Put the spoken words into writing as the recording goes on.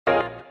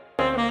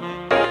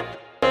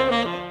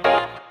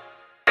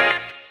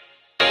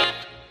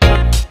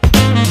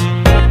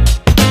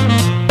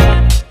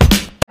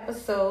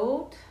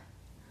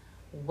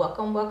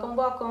Welcome, welcome,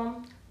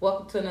 welcome.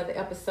 Welcome to another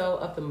episode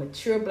of the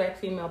Mature Black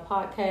Female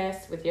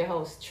Podcast with your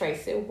host,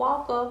 Tracy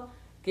Walker,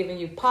 giving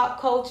you pop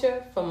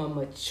culture from a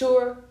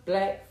mature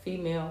black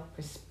female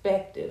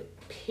perspective,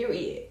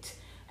 period.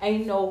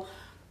 Ain't no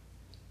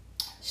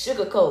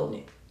sugarcoating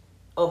it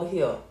over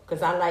here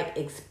because I like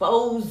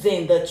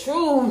exposing the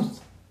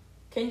truth.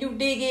 Can you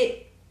dig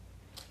it?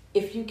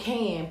 If you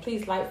can,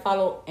 please like,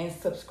 follow, and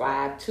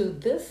subscribe to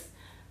this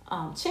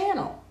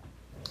channel.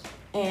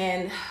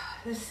 And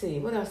let's see,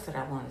 what else did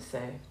I want to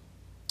say?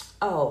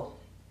 Oh,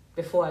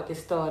 before I get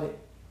started,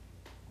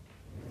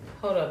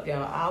 hold up,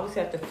 y'all. I always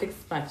have to fix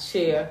my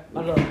chair.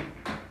 I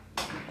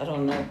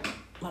don't know.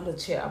 My little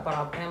chair I bought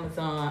off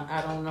Amazon.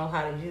 I don't know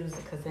how to use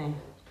it because then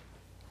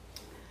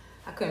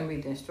I couldn't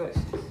read the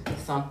instructions or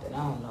something. I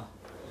don't know.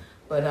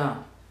 But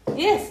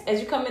yes, as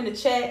you come in the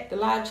chat, the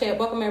live chat,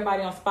 welcome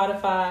everybody on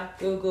Spotify,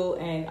 Google,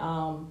 and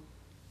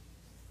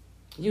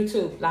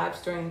YouTube live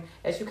stream.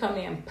 As you come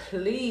in,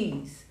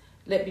 please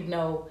let me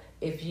know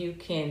if you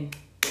can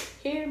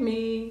hear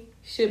me.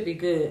 Should be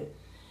good.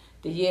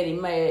 The Yeti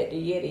mad, the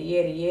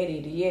Yeti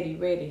ready,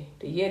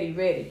 the Yeti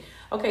ready.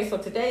 Okay, so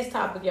today's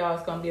topic, y'all,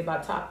 is going to be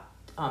about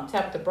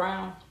Tabitha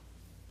Brown.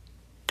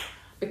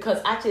 Because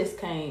I just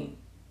can't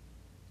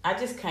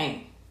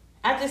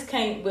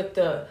with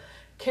the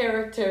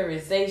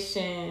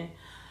characterization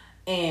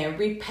and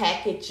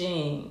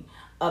repackaging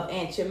of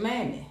Aunt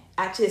Jemima.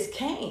 I just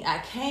can't. I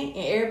can't.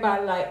 And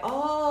everybody like,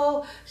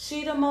 oh,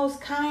 she the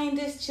most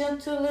kindest,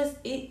 gentlest,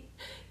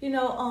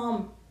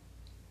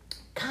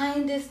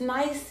 kindest,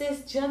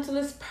 nicest,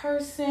 gentlest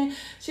person.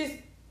 She's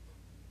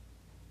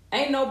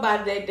ain't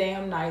nobody that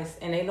damn nice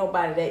and ain't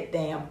nobody that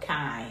damn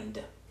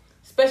kind.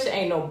 Especially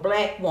ain't no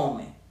black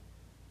woman,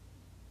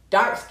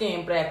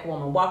 dark-skinned black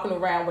woman walking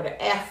around with an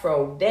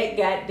afro that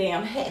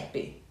goddamn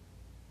happy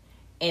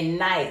and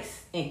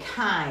nice and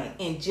kind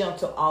and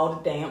gentle all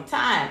the damn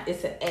time.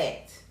 It's an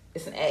act.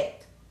 It's an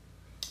act.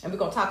 And we're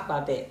going to talk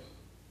about that.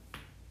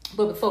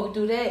 But before we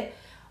do that,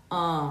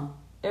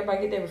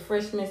 everybody get their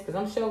refreshments because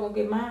I'm sure going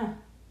to get mine.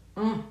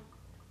 I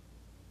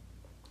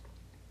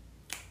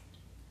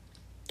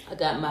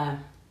got my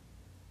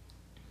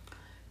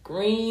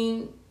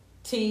green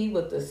tea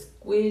with a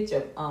squidge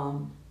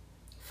of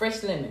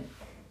fresh lemon.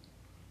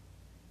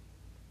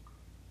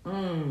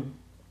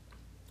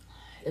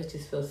 It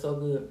just feels so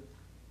good.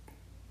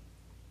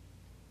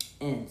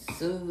 And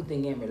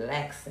soothing and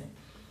relaxing.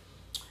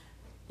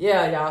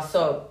 Yeah, y'all.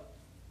 So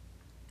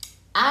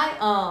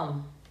let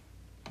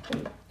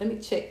me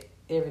check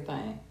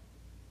everything.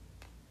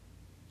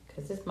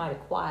 Cause it's mighty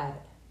quiet.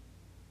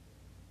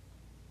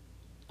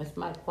 It's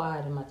mighty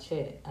quiet in my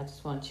chat. I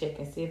just want to check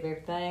and see if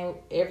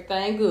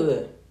everything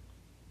good.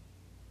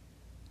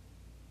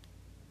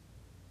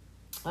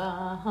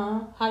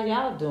 How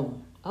y'all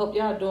doing? I hope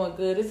y'all doing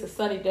good. It's a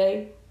sunny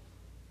day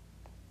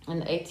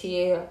in the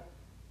ATL.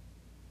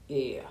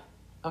 Yeah.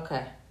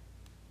 Okay.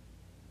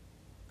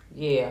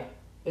 Yeah,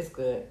 it's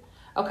good.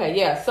 Okay,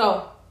 yeah.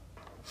 So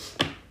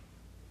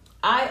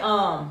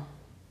I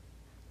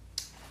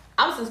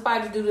was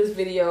inspired to do this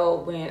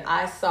video when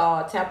I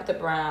saw Tabitha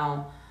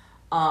Brown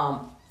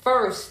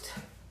first.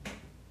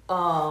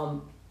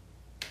 Let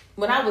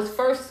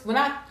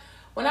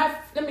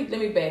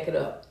me back it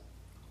up.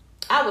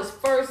 I was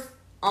first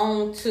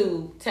on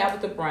to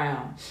Tabitha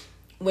Brown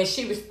when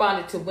she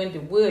responded to Wendy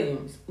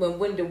Williams. When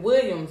Wendy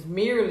Williams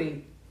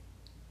merely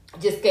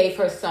just gave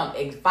her some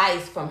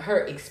advice from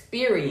her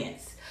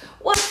experience.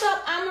 What's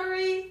up,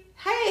 Amory?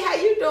 Hey, how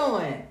you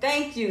doing?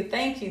 Thank you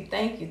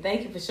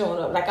for showing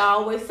up. Like I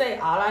always say,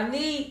 all I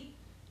need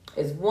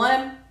is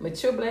one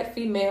mature black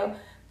female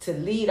to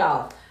lead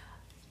off.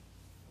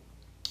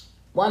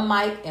 One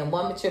mic and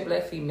one mature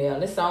black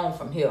female. It's on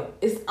from here.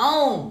 It's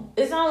on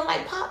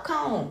like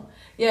popcorn.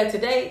 Yeah,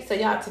 today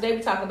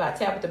we're talking about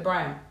Tabitha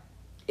Brown.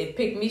 If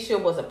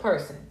Pickmesha was a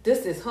person.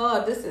 This is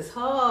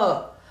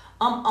her.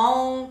 I'm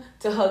on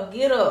to her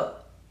get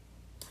up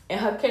and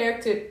her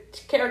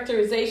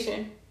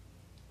characterization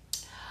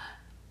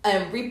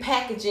and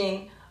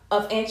repackaging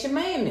of Aunt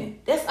Jemima.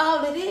 That's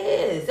all it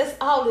is.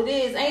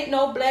 Ain't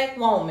no black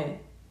woman.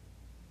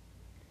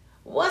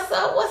 What's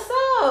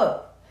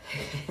up?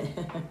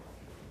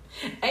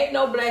 Ain't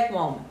no black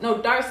woman.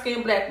 No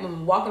dark-skinned black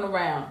woman walking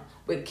around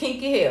with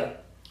kinky hair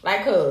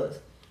like hers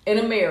in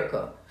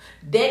America.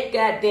 That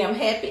goddamn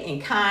happy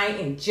and kind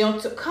and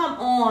gentle. Come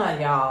on,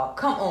 y'all.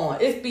 Come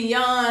on. It's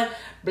beyond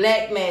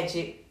black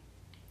magic,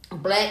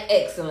 black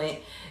excellent.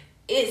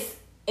 It's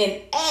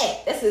an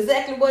act. That's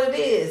exactly what it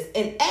is.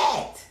 An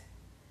act.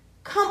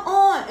 Come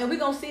on. And we're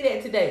going to see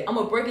that today. I'm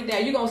going to break it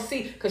down. You're going to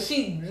see. Because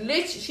she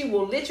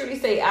will literally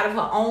say out of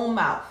her own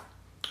mouth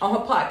on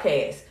her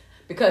podcast.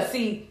 Because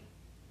see,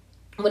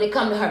 when it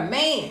comes to her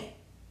man.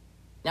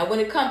 Now when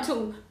it comes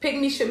to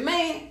Pickmesha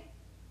man.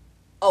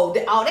 Oh,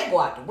 all that go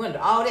out the window.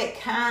 All that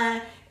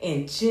kind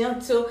and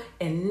gentle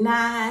and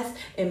nice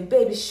and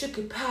baby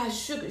sugar pie,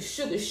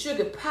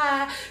 sugar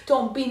pie.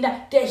 Don't be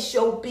not, that's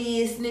your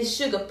business,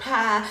 sugar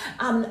pie.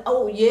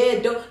 Oh yeah,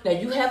 don't, now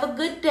you have a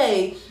good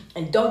day.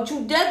 And don't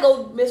you dare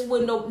go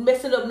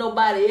messing up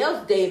nobody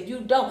else's day if you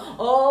don't.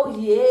 Oh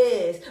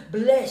yes,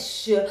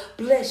 bless you.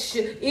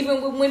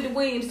 Even when Wendy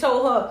Williams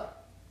told her,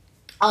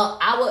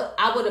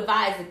 I would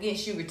advise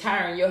against you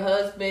retiring your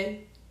husband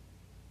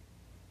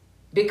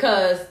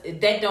because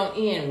that don't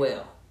end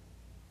well.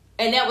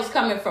 And that was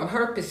coming from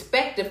her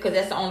perspective, because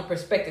that's the only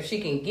perspective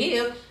she can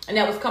give. And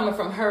that was coming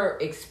from her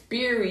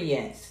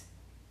experience.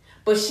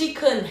 But she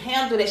couldn't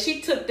handle that. She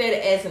took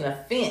that as an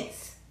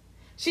offense.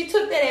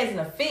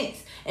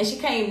 And she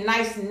came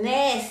nice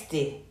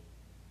nasty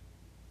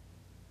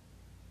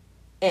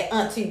at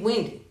Auntie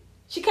Wendy.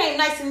 She came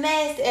nice and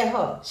nasty at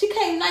her. She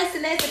came nice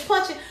and nasty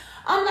punching.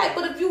 I'm like,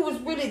 but if you was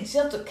really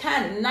gentle,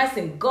 kind and nice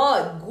and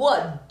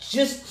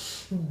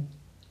just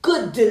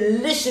good,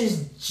 delicious,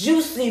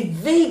 juicy,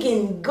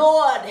 vegan,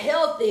 God,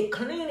 healthy,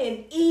 clean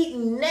and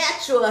eating,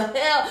 natural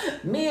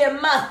health. Me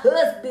and my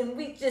husband,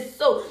 we just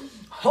so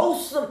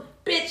wholesome.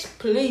 Bitch,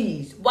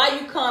 please. Why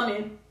you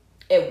coming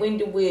at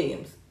Wendy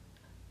Williams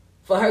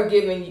for her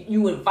giving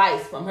you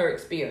advice from her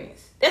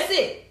experience? That's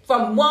it.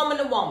 From woman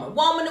to woman,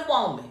 woman to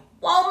woman,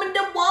 woman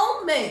to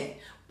woman,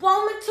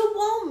 woman to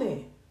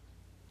woman.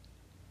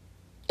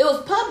 It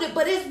was public,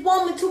 but it's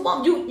woman to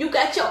woman. You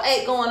got your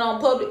act going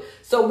on public.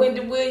 So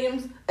Wendy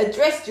Williams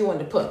addressed you in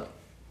the public.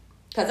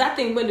 Because I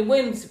think Wendy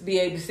Williams be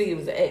able to see it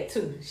was an act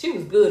too. She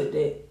was good at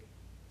that.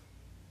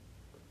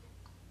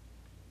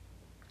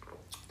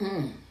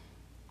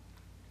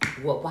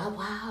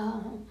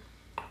 Wow.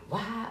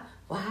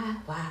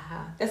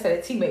 That's how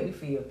that tea made me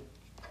feel.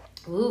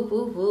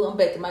 Woo. I'm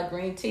back to my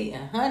green tea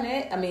and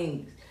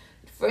honey.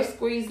 Fresh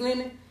squeezed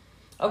lemon.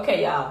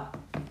 Okay, y'all.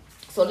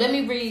 So let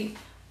me read.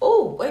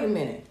 Oh, wait a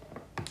minute.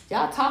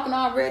 Y'all talking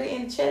already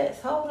in the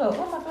chats? Hold up.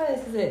 Where my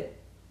glasses at?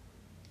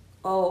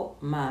 Oh,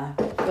 my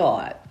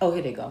God. Oh,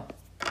 here they go.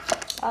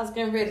 I was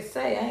getting ready to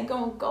say, I ain't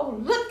going to go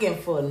looking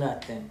for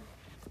nothing.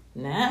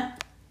 Nah.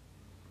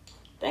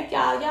 Thank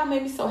y'all. Y'all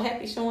made me so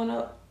happy showing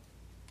up.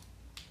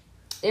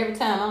 Every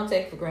time, I don't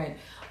take it for granted.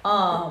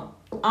 I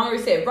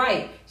already said,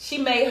 right. She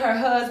made her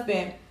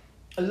husband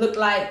look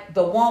like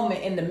the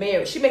woman in the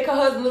marriage. She made her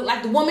husband look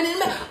like the woman in the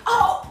marriage.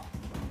 Oh!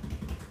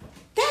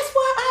 That's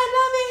why I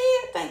love it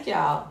here. Thank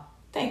y'all.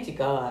 Thank you,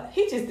 God.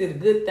 He just did a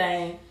good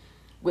thing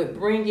with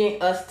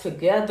bringing us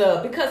together.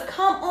 Because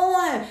come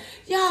on,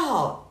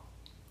 y'all.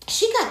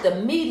 She got the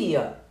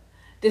media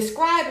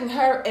describing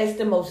her as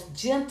the most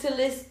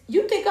gentlest.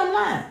 You think I'm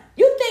lying?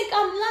 You think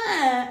I'm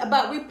lying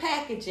about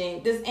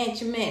repackaging this Aunt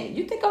Humanity?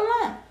 You think I'm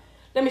lying?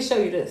 Let me show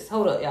you this.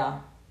 Hold up,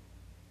 y'all.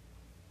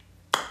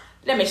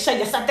 Let me show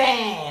you something.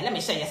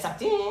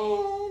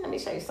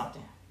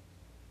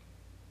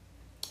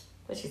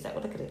 What she said?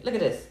 Well, look at it. Look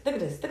at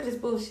this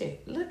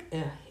bullshit. Look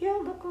at here.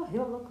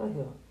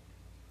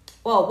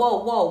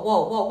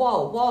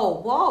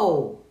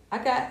 Whoa. I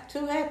got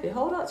too happy.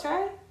 Hold up,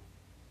 Trey.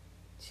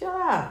 Chill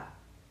out.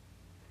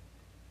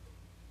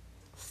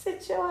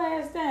 Sit your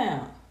ass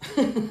down.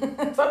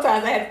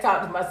 Sometimes I have to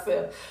talk to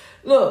myself.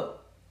 Look,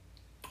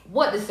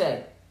 what to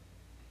say?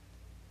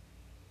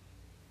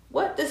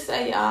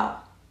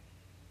 Y'all?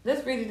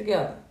 Let's read it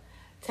together.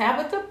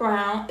 Tabitha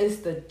Brown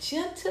is the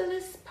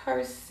gentlest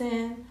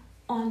person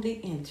on the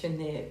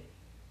internet.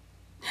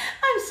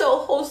 I'm so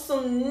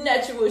wholesome,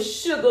 natural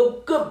sugar,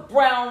 good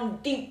brown,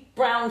 deep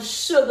brown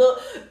sugar,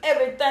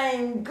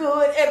 everything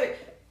good.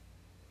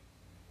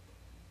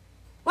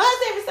 Why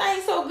is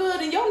everything so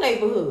good in your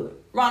neighborhood,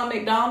 Ronald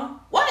McDonald?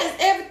 Why is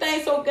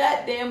everything so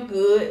goddamn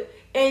good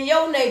in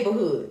your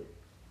neighborhood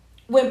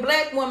when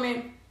black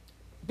women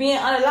being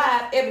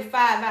unalive every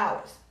 5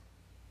 hours?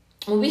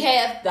 When we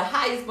have the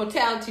highest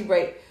mortality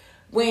rate,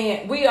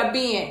 when we are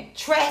being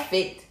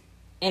trafficked,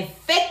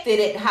 infected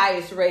at the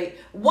highest rate,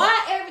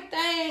 why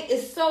everything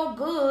is so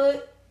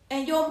good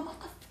in your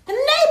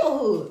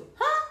neighborhood,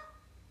 huh?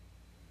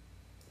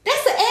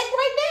 That's an act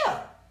right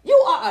there. You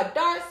are a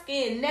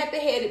dark-skinned,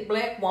 nappy-headed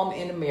black woman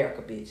in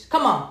America, bitch.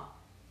 Come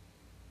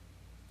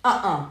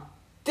on.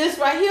 This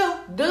right here,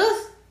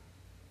 this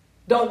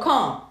don't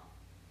come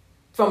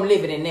from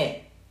living in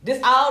that.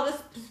 All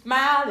this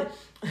smiling,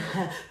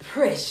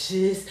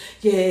 precious,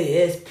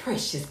 yes,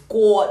 precious,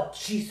 God,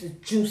 Jesus,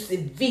 juicy,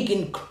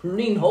 vegan,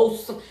 clean,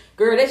 wholesome.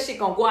 Girl, that shit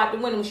gonna go out the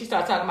window when she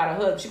start talking about her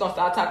husband. She gonna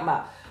start talking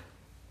about,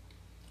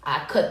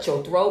 I cut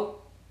your throat.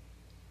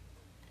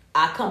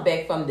 I come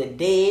back from the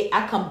dead.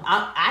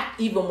 I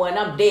even when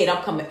I'm dead,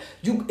 I'm coming.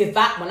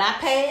 When I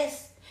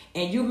pass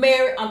and you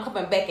married, I'm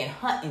coming back and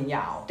hunting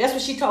y'all. That's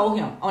what she told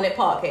him on that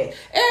podcast.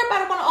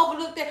 Everybody wanna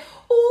overlook that.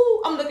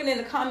 Ooh, I'm looking in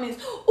the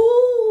comments.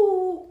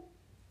 Ooh,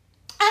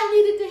 I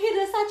needed to hear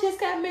this. I just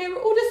got married.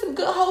 Ooh, this is some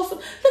good wholesome.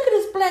 Look at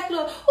this black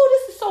love. Ooh,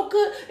 this is so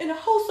good in a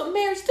wholesome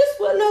marriage. This is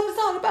what love is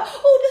all about.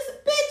 Ooh, this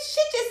bitch,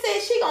 she just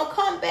said she gonna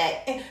come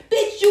back and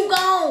bitch, you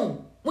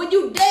gone. When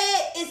you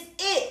dead, it's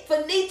it.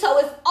 Finito,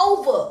 it's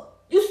over.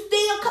 You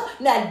still come.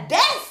 Now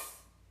that's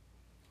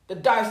the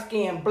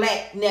dark-skinned,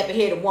 black,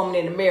 nappy-headed woman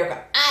in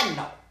America. I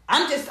know.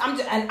 I'm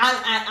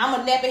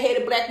a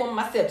nappy-headed black woman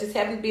myself. Just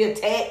happen to be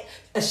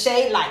a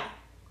shade light.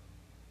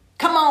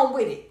 Come on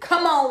with it.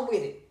 Come on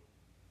with it.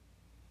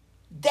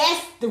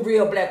 That's the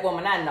real black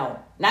woman I know.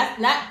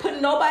 Not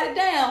putting nobody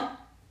down,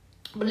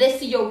 but let's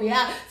see your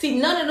reality. See,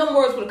 none of them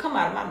words would come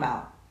out of my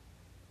mouth.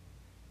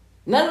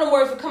 None of them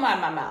words would come out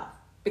of my mouth.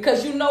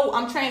 Because you know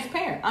I'm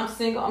transparent. I'm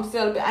single. I'm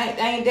celibate. I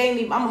ain't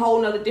dating. I'm a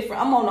whole nother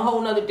different. I'm on a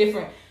whole nother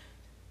different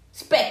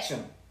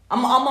spectrum.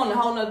 I'm on a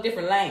whole nother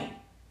different lane.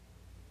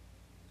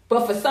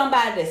 But for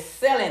somebody that's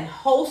selling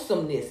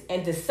wholesomeness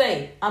and to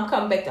say, I'm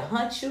coming back to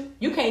hunt you,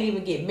 you can't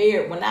even get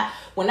married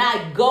when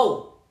I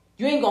go.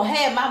 You ain't gonna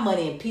have my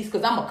money in peace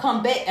because I'm gonna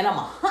come back and I'm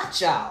gonna hunt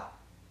y'all.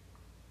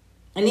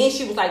 And then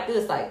she was like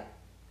this, like,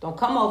 don't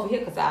come over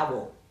here because I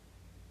will.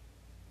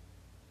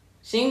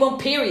 She ain't gonna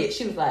period.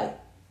 She was like,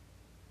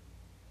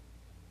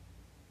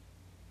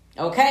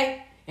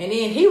 okay. And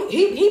then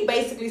he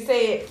basically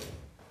said,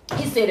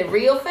 he said it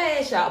real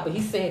fast, y'all, but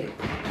he said it.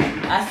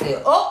 I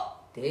said, oh.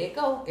 There you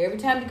go. Every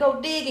time you go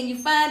dig and you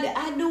find it,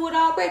 I knew it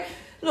already.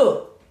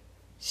 Look,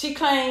 she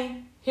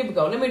claimed. Here we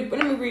go. Let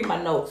me read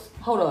my notes.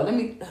 Hold on.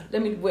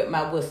 Let me wet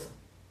my whistle.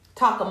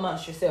 Talk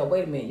amongst yourself.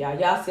 Wait a minute, y'all.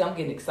 Y'all see, I'm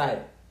getting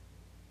excited.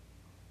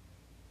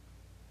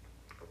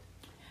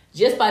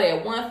 Just by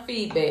that one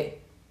feedback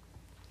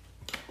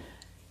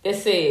that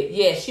said,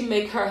 yeah, she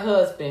make her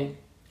husband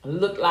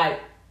look like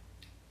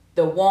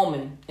the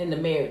woman in the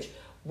marriage.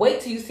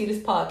 Wait till you see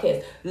this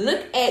podcast.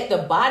 Look at the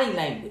body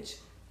language.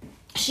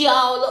 She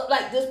all up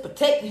like this,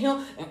 protecting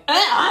him. And,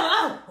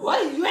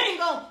 what? You ain't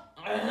gonna,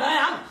 I'm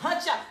gonna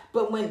hunt y'all.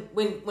 But when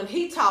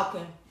he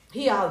talking,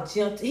 he all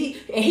gentle.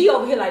 He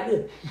over here like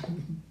this.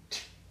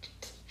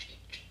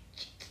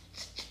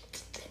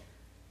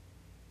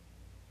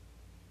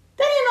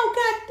 That ain't no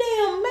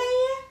goddamn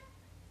man.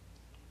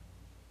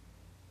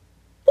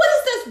 What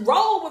is this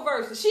role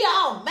reversal? She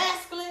all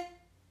masculine.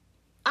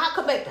 I'll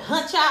come back to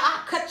hunt y'all.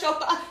 I'll cut your.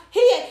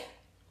 He ain't.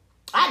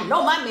 I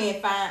know my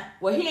man fine.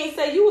 Well, he ain't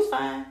say you was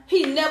fine.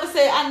 He never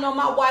said, I know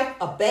my wife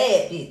a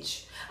bad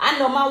bitch. I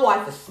know my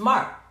wife is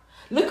smart.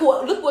 Look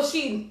what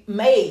she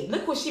made.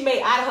 Look what she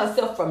made out of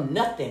herself from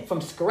nothing, from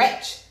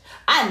scratch.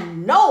 I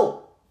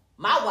know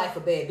my wife a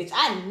bad bitch.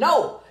 I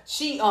know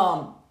she,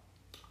 wanted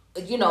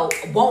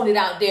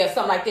out there or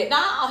something like that.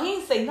 No, he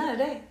ain't say none of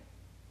that.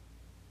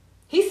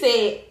 He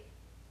said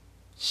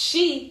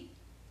she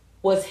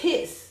was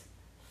his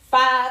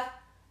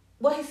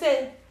what he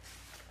said?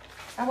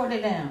 I wrote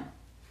that down.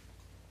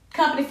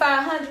 Company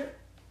 500.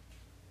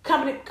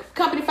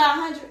 Company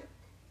 500.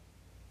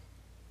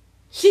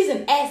 She's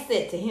an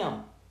asset to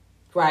him,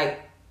 right?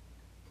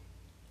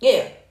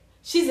 Yeah.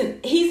 She's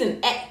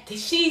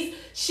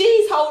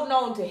holding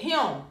on to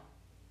him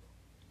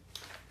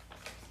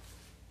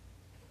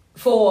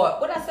for,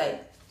 what I say?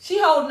 She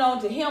holding on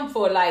to him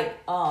for like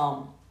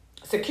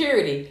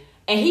security,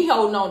 and he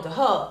holding on to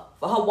her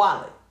for her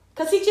wallet.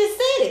 Because he just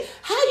said it.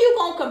 How you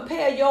going to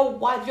compare your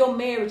wife, your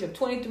marriage of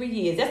 23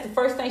 years? That's the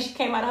first thing she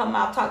came out of her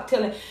mouth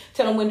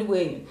telling Wendy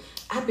Williams.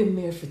 I've been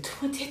married for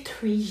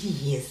 23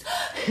 years.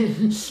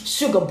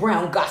 Sugar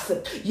Brown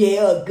gossip.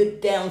 Yeah,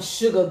 good down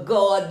sugar.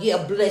 God,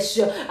 yeah, bless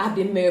you. I've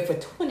been married for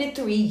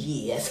 23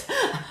 years.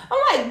 I'm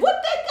like, what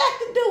that got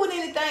to do with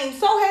anything?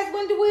 So has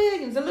Wendy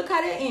Williams. And look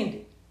how that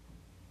ended.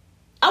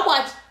 I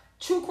watch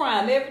true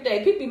crime every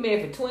day. People be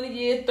married for 20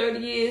 years, 30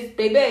 years,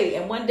 baby.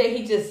 And one day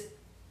he just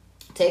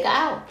take her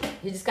out.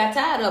 He just got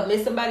tired of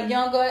met somebody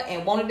younger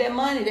and wanted that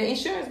money, the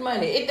insurance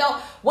money.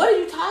 What are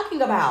you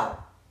talking about?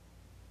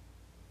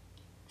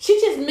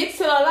 She just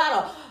mixing a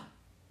lot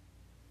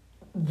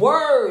of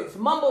words,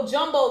 mumbo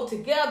jumbo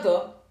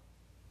together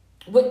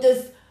with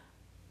this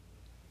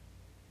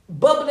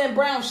bubbling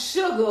brown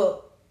sugar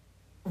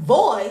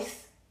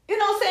voice. You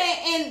know what I'm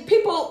saying? And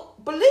people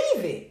believe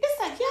it. It's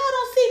like, y'all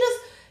don't see this.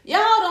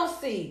 Y'all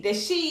don't see that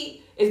she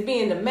is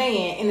being the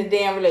man in the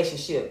damn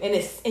relationship, and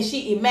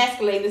she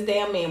emasculating this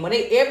damn man. When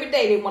every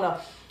day they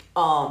want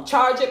to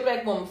charge a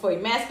black woman for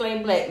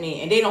emasculating black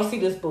men, and they don't see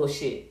this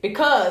bullshit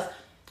because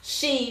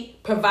she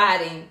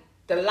providing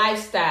the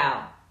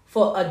lifestyle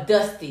for a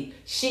Dusty.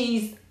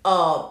 She's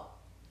a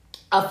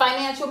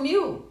financial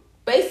mule,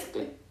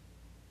 basically.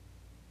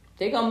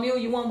 They're gonna mule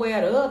you one way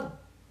or the other.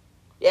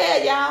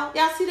 Yeah,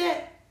 y'all see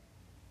that?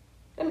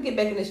 Let me get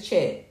back in this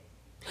chat.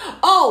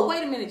 Oh,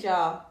 wait a minute,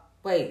 y'all.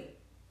 Wait.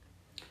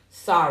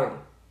 Sorry.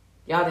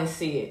 Y'all didn't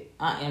see it.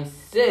 I am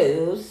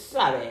so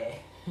sorry.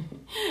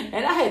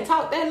 And I had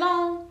talked that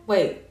long.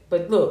 Wait,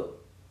 but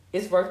look.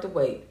 It's worth the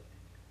wait.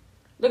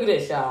 Look at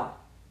this, y'all.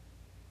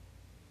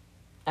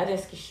 I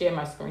didn't share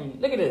my screen.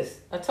 Look at this.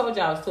 I told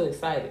y'all I was too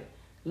excited.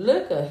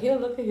 Look at here,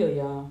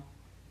 y'all.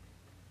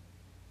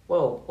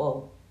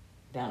 Whoa.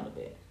 Down a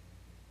bit.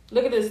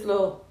 Look at this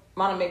little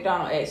Mona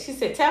McDonald ad. She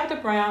said, Tabitha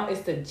Brown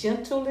is the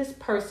gentlest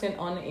person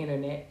on the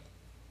internet.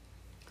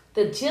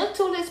 The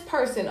gentlest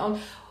person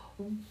on...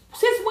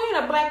 Since when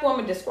a black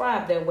woman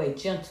described that way?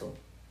 Gentle.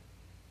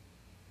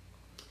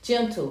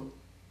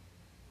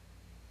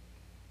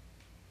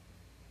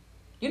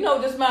 You know,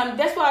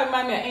 that's why I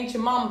remind me of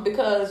Ancient Mama,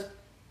 because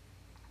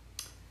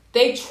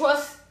They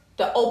trust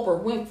the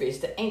Oprah Winfrey's,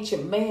 the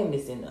ancient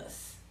mammies in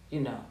us.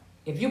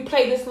 If you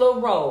play this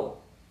little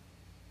role,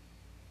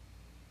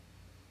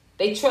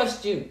 they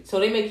trust you. So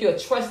they make you a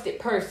trusted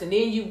person.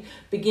 Then you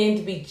begin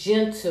to be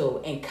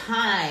gentle and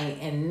kind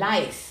and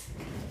nice.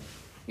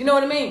 You know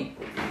what I mean?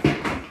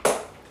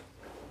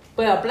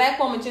 But a black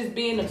woman just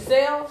being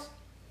themselves,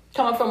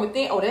 coming from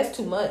within, oh, that's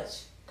too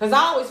much. Because I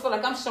always feel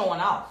like I'm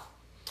showing off.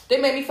 They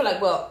make me feel like,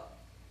 well,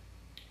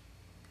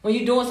 when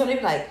you're doing something,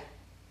 they be like,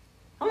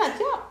 I'm like,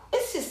 yo,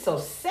 it's just so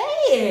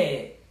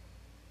sad.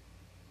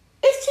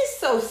 It's just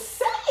so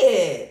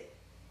sad.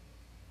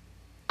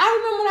 I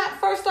remember when I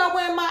first started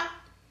wearing my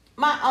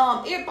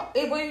what do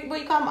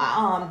you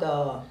call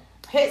the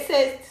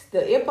headsets, the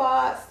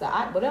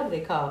earpods, whatever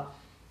they call.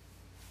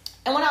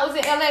 And when I was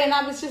in LA and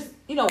I was just,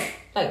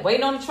 like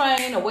waiting on the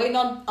train or waiting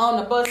on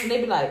the bus, and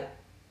they be like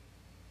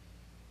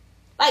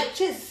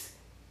just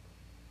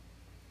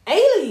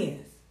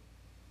aliens.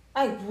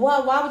 Like,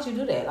 why would you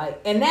do that?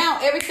 Like, and now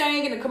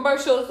everything in the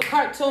commercials, the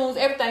cartoons,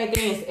 everything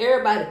dance.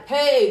 Everybody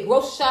paid,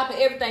 grocery shopping,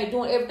 everything,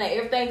 doing everything.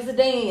 Everything's a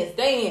dance,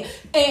 and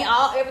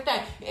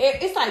everything.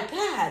 It's like,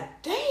 God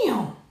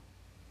damn.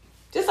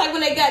 Just like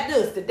when they got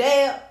this, the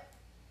dab.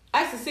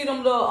 I used to see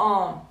them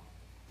little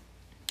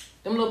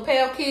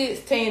pale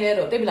kids tearing that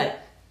up. They be like,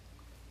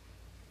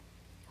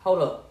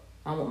 hold up,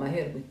 I don't want my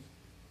hair to be.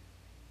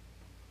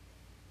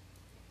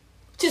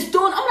 Just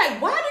doing. I'm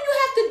like, why do you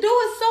have to do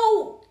it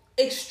so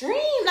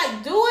extreme?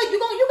 Like, do it. You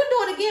can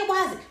do it again.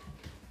 Why is it?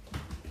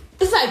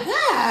 It's like,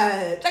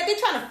 God, like they're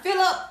trying to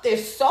fill up their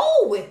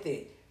soul with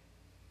it.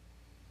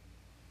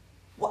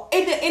 Well,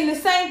 in the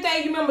same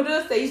thing, you remember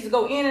this? They used to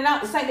go in and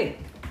out the same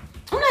thing.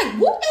 I'm like,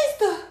 what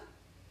the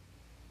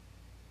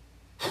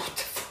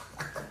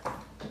fuck?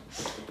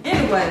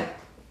 Anyway,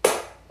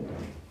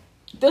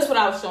 this is what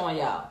I was showing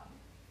y'all.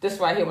 This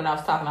right here when I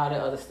was talking all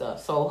that other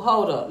stuff. So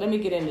hold up, let me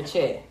get in the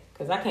chat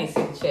because I can't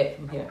see the chat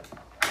from here.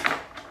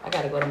 I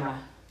gotta go to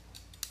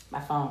my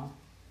phone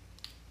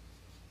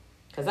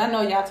because I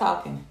know y'all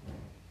talking.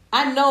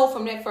 I know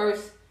from that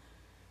first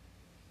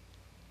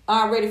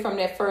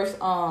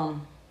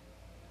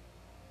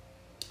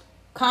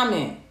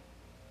comment.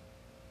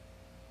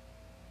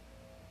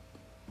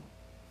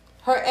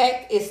 Her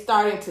act is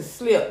starting to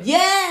slip.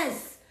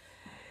 Yes!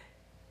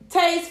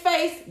 Tay's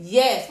face.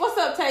 Yes. What's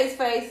up, Tay's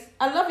face?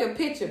 I love your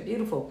picture.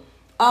 Beautiful.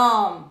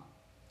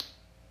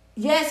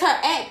 Yes, her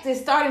act is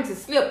starting to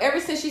slip. Ever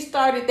since she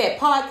started that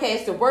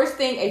podcast, the worst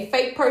thing a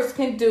fake person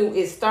can do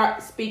is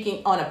start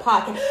speaking on a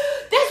podcast.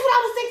 That's what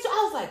I was thinking. So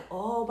I was like,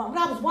 oh, but when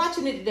I was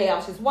watching it today, I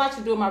was just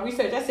doing my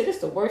research. I said, it's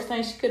the worst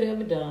thing she could have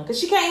ever done. Because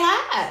she can't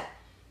hide.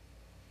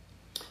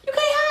 You can't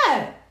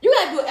hide. You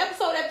got to do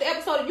episode after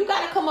episode. You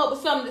got to come up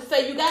with something to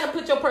say. You got to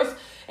put your person.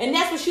 And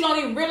that's what she don't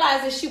even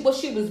realize that what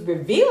she was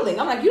revealing.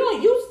 I'm like,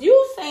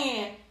 you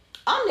saying,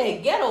 I'm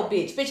that ghetto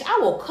bitch. Bitch, I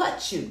will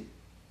cut you.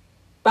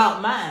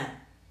 About mine.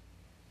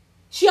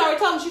 She already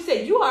told me, she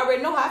said, you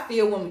already know how I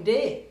feel when we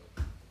dead.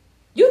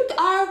 You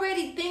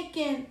already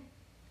thinking,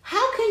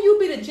 how can you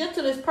be the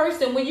gentlest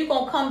person when you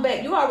going to come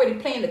back? You already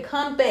planning to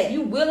come back.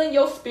 You willing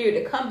your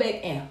spirit to come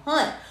back and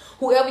hunt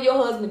whoever your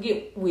husband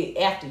get with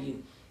after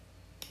you.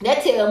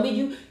 That tell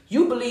me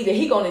you believe that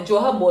he going to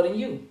enjoy her more than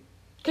you.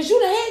 Because you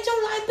done had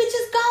your life, bitch,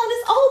 it's gone,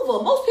 it's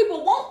over. Most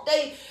people won't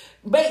they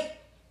wait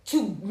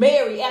to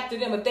marry after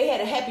them if they had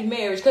a happy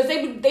marriage because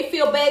they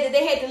feel bad that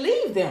they had to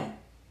leave them.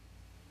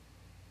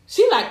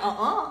 She like,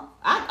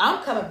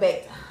 I'm coming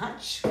back to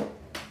hunt you.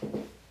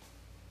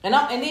 And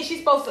then she's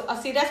supposed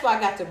to, see, that's why I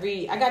got to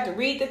read. I got to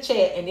read the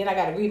chat and then I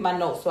got to read my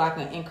notes so I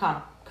can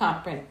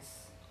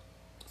conference.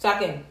 So I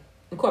can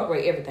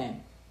incorporate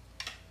everything.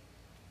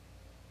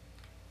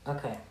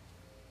 Okay.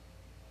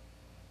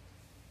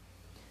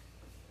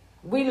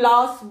 We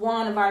lost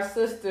one of our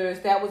sisters.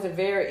 That was a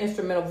very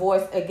instrumental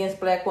voice against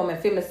black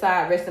woman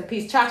femicide. Rest in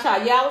peace.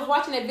 Cha-Cha. Yeah, I was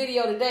watching that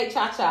video today,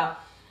 Cha-Cha,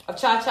 of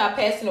Cha-Cha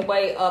passing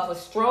away of a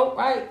stroke,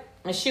 right?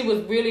 And she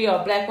was really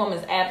a black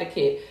woman's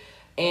advocate.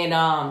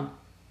 And,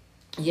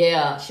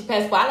 yeah, she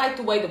passed away. I like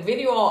the way the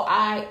video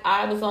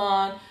I was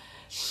on,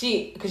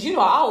 because, I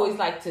always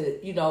like to,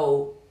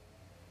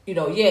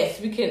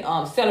 yes, we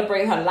can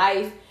celebrate her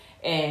life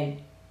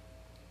and,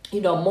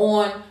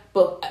 mourn.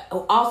 But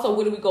also,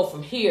 where do we go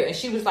from here? And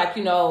she was like,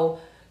 the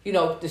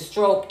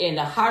stroke and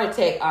the heart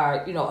attack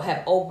are,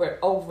 have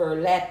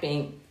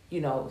overlapping,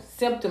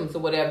 symptoms or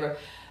whatever.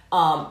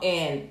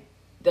 And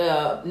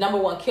the number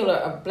one killer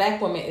of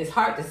black women is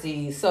heart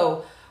disease.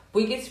 So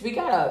we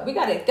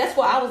gotta. That's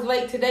why I was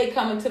late today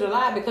coming to the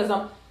live because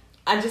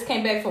I just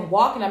came back from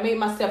walking. I made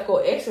myself go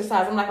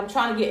exercise. I'm like, I'm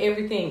trying to get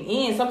everything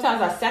in.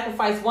 Sometimes I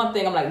sacrifice one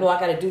thing. I'm like, no, I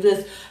got to do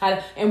this.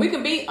 And we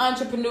can be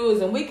entrepreneurs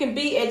and we can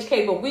be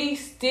educated, but we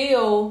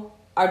still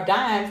are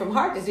dying from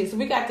heart disease. So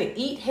we got to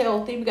eat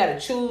healthy. We got to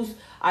choose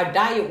our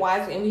diet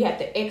wisely, and we have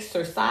to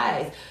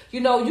exercise.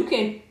 You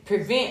can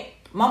prevent.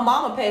 My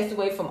mama passed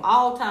away from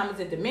Alzheimer's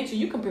and dementia.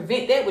 You can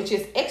prevent that with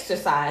just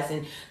exercise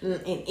and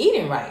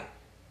eating right.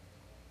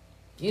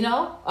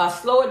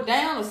 Slow it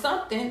down or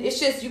something. It's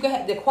just you can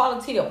have the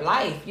quality of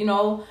life,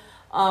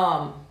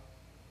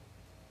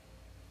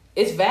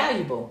 It's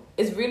valuable.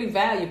 It's really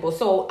valuable.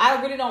 So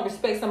I really don't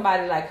respect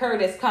somebody like her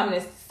that's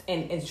coming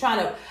and trying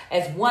to,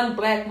 as one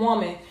black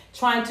woman,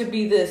 trying to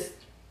be this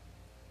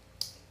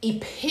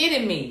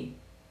epitome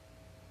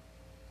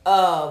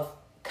of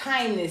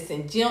kindness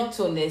and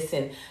gentleness.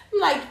 And I'm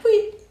like,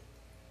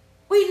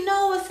 we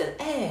know it's an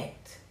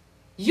act.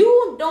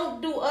 You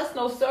don't do us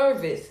no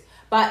service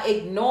by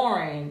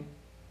ignoring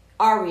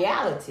our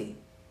reality.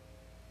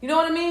 You know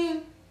what I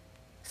mean?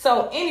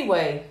 So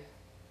anyway,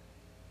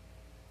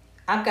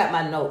 I've got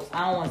my notes.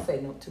 I don't want to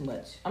say no too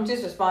much. I'm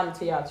just responding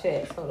to y'all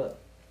chats. Hold up.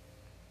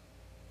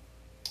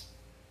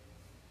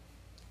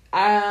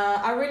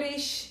 I really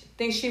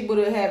think she would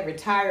have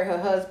retired her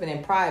husband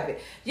in private.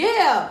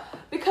 Yeah,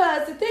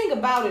 because the thing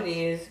about it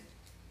is,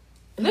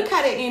 look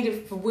how that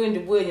ended for Wendy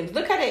Williams.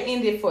 Look how that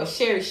ended for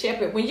Sherry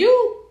Shepherd. When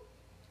you,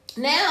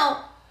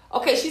 now,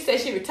 okay, she said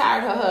she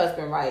retired her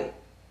husband, right?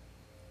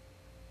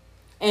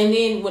 And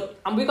then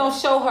we're going to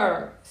show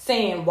her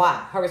saying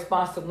why, her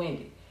response to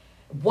Wendy.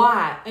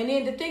 Why? And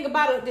then the thing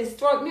about it that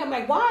struck me, I'm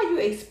like, why are you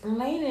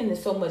explaining it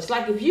so much?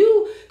 Like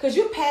because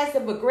you're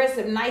passive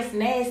aggressive, nice,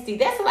 nasty,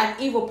 that's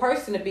like evil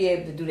person to be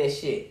able to do that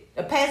shit.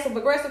 A passive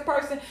aggressive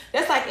person,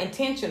 that's like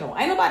intentional.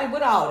 Ain't nobody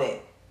with all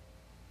that.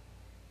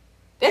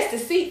 That's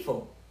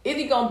deceitful. If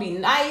you're going to be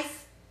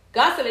nice,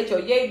 God said let your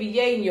yay be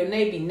yay and your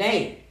nay be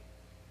nay.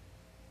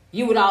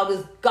 You with all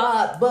this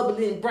God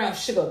bubbling brown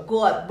sugar,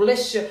 God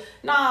bless you.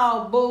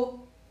 No,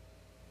 boo.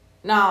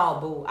 No,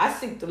 boo. I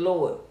seek the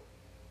Lord.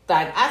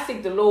 Like, I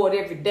seek the Lord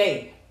every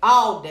day,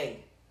 all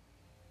day.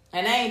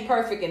 And I ain't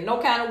perfect in no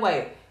kind of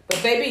way.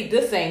 But baby,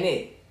 this ain't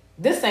it.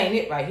 This ain't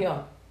it right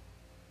here.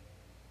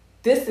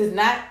 This is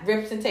not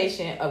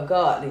representation of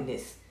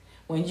godliness.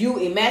 When you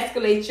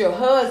emasculate your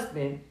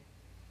husband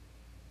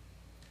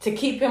to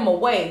keep him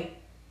away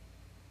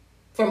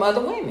from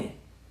other women.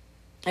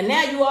 And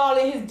now you all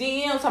in his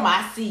DMs talking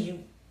about, I see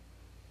you.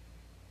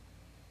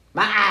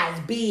 My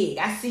eyes big.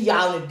 I see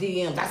y'all in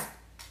the DMs.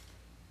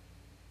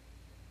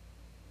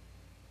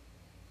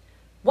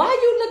 Why are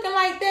you looking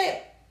like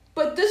that?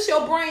 But this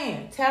your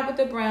brand.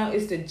 Tabitha Brown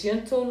is the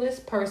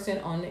gentlest person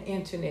on the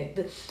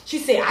internet. She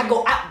said, I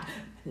go out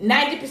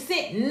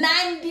 90%,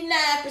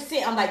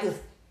 99%. I'm like this.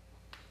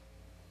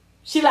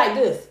 She like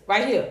this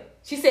right here.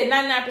 She said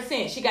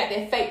 99%. She got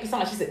that fake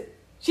persona.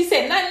 She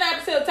said 99%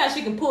 of the time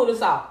she can pull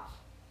this off.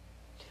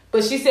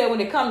 But she said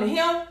when it come to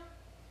him,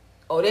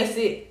 oh, that's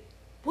it.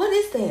 What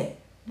is that?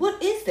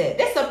 What is that?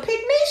 That's a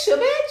Pickmesha,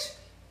 bitch.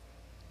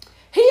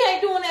 He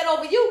ain't doing that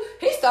over you.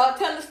 He started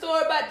telling the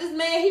story about this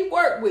man he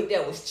worked with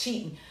that was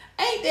cheating.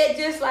 Ain't that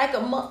just like a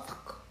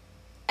motherfucker?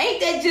 Ain't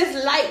that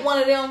just like one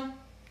of them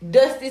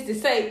dusties to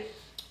say,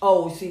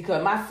 oh, see,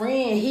 because my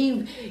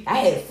friend, I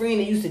had a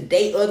friend that used to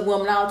date other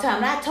women all the time.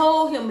 And I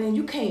told him, man,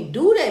 you can't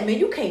do that, man.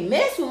 You can't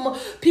mess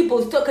with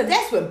people's stuff because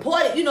that's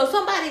important. You know,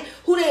 somebody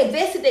who they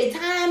invested their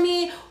time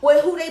in,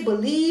 who they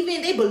believe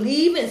in. They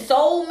believe in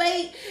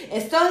soulmate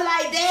and stuff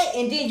like that.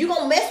 And then you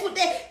going to mess with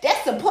that.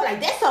 That's support. Like,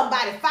 that's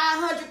somebody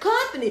 500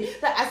 company.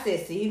 Like I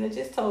said, see, he done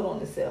just told on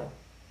himself.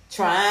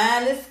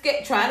 Trying to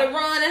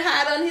run and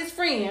hide on his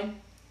friend.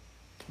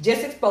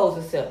 Just expose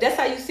herself. That's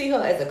how you see her,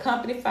 as a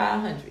company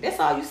 500. That's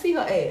all you see her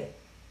as.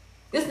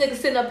 This nigga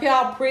sitting up here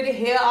all pretty,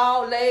 hair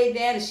all laid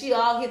down, and she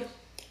all here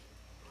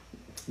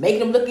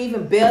making him look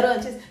even better.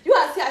 And just, you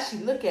gotta see how she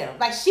look at him.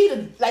 Like she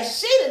the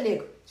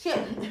nigga. She,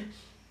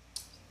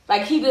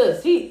 like he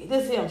does.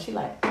 This him. She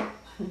like,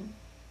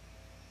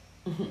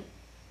 and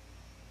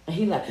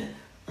he like,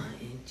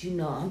 you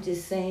know, I'm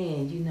just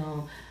saying, you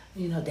know,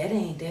 that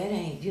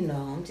ain't, you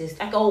know, I'm just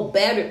like old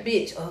battered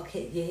bitch.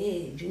 Okay,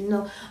 yeah, you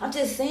know, I'm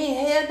just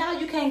saying, hell no,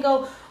 you can't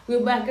go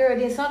with my girl.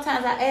 Then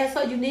sometimes I ask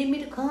her, you need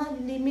me to come?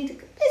 You need me to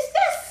come? Bitch,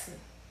 this.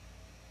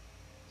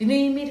 You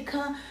need me to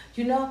come?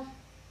 You know?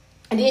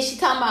 And then she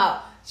talking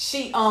about,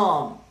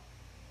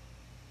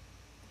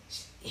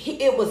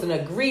 it was an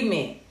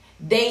agreement.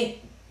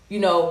 They've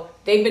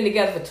been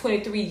together for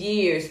 23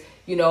 years,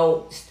 you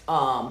know,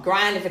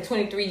 grinding for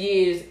 23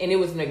 years, and it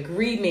was an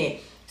agreement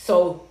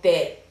so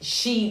that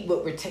she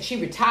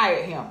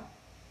retired him,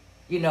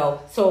 you know.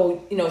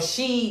 So, you know,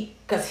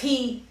 because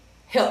he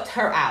helped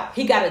her out.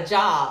 He got a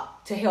job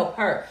to help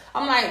her.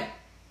 I'm like,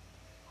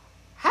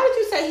 how did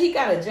you say he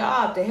got a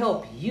job to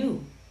help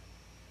you?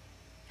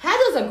 How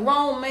does a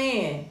grown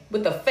man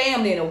with a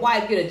family and a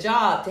wife get a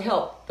job to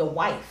help the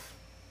wife?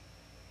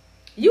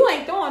 You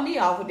ain't throwing me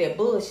off with that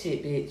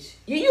bullshit, bitch.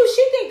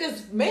 She think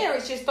this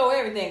marriage just throw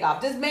everything off.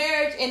 This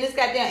marriage and this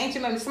goddamn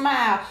ancient man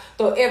smile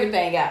throw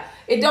everything out.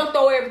 It don't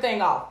throw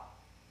everything off.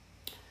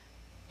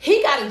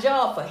 He got a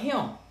job for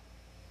him.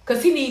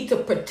 Because he needs to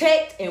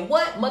protect and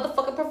what?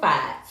 Motherfucker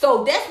provide.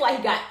 So that's why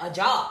he got a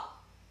job.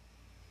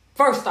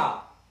 First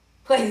off.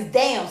 For his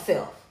damn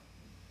self.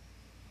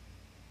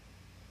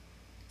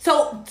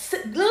 So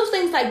little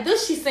things like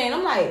this she's saying,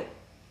 I'm like,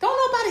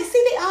 don't nobody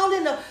see? They all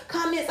in the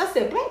comments. I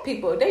said, black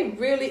people,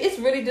 it's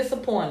really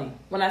disappointing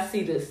when I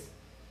see this.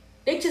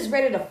 They just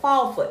ready to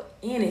fall for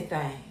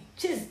anything.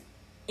 Just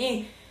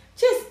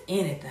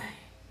anything.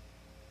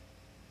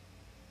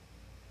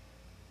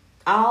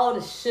 All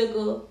the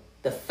sugar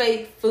the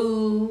fake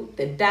food,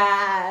 the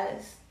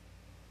dyes,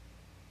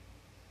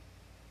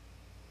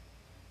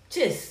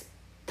 just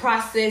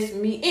processed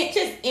meat,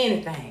 just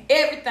anything.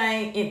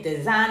 Everything in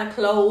designer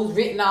clothes,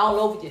 written all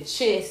over your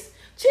chest.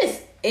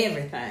 Just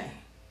everything.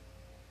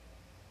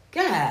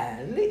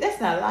 God, that's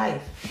not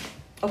life.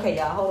 Okay,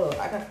 y'all, hold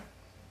up.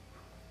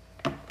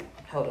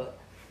 Hold up.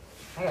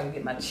 I gotta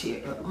get my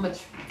chair up. I'm gonna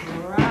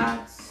try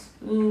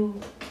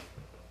to.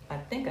 I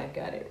think I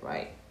got it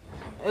right.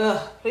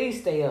 Ugh,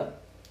 please stay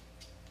up.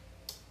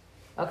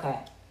 Okay.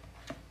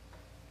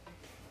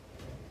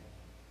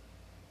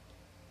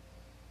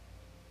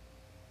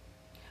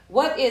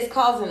 What is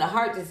causing the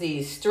heart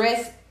disease?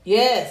 Stress.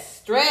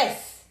 Yes,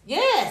 stress.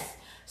 Yes,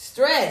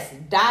 stress.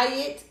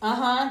 Diet.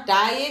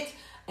 Diet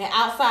and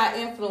outside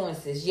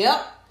influences.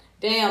 Yep.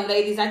 Damn,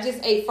 ladies, I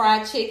just ate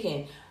fried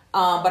chicken.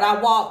 But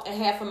I walked a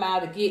half a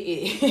mile to get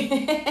it.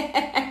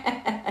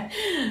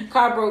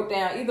 Car broke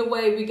down. Either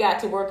way, we got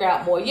to work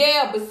out more.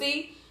 Yeah, but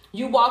see,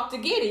 you walked to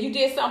get it. You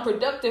did something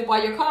productive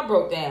while your car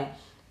broke down.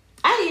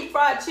 I eat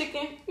fried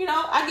chicken. You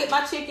know, I get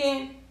my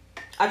chicken.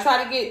 I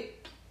try to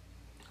get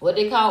what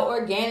they call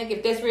organic,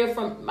 if that's real,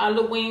 from my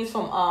little wings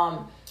from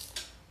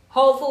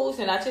Whole Foods,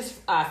 and I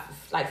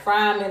like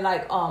fry them in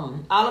like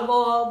olive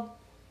oil.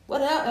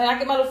 What else? And I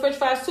get my little French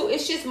fries too.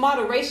 It's just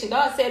moderation.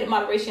 God said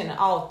moderation in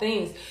all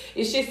things.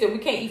 It's just that we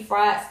can't eat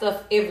fried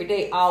stuff every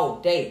day, all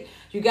day.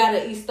 You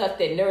gotta eat stuff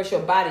that nourish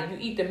your body. You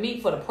eat the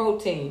meat for the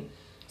protein.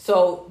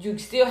 So you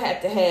still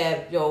have to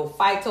have your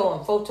phyto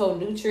and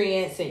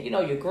phytonutrients and,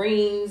 your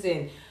greens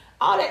and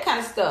all that kind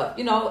of stuff.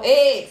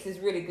 Eggs is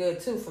really good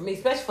too for me,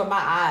 especially for my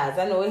eyes.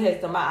 I know it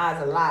has done my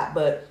eyes a lot,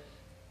 but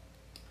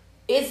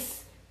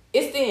it's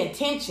the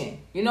intention,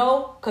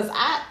 because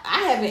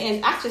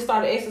I just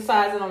started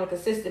exercising on a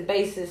consistent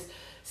basis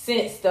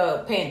since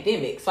the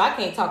pandemic. So I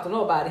can't talk to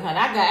nobody, honey.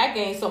 I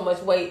gained so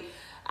much weight.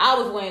 I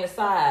was wearing a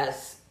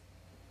size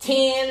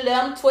 10,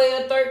 11,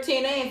 12,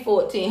 13, and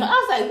 14. I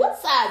was like, what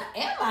size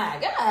am I?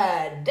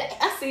 God dang.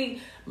 I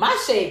see my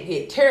shape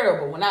get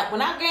terrible. When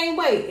I gain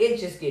weight,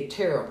 it just get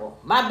terrible.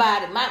 My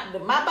body,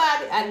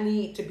 I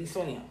need to be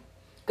slim.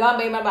 God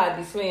made my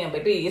body be slim,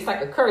 baby. It's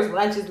like a curse. When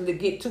I just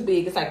get too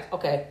big, it's like,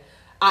 okay,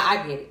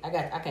 I get it.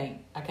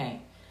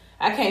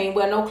 I can't even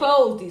wear no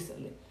clothes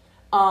decently.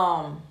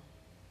 Charlie,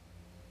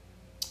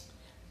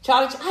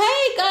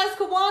 hey, guys,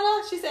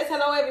 Kawana. She says,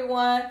 hello,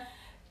 everyone.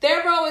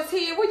 Darrow is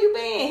here. Where you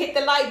been? Hit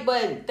the like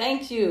button.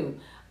 Thank you.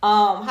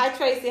 Hi,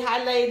 Tracy.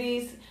 Hi,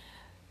 ladies.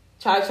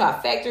 Charlie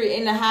Factory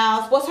in the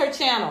house. What's her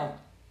channel?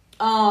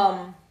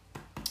 Dang,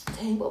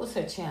 what was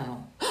her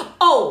channel?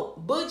 Oh,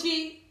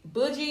 Bougie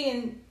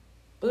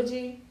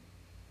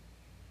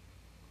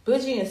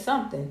and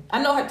something.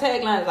 I know her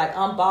tagline is like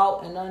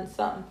unbought and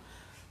something.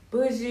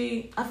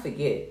 Bougie, I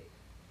forget.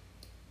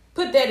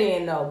 Put that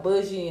in though.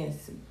 Bougie and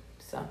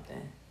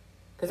something.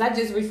 Because I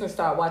just recently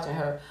started watching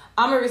her.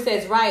 Amory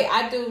says, right,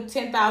 I do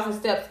 10,000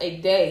 steps a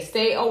day.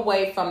 Stay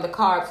away from the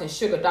carbs and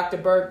sugar. Dr.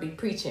 Berg be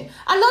preaching.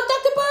 I love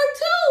Dr. Berg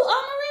too,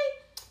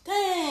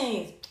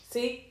 Amory. Dang.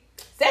 See?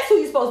 That's who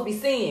you're supposed to be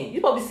seeing. You're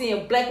supposed to be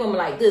seeing black women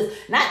like this.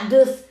 Not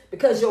this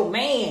because your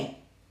man.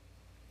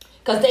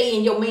 Because they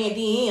in your man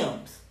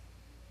DMs.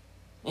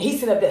 And he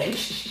sit up there.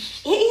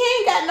 He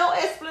ain't got no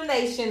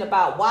explanation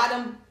about why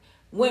them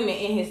women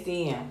in his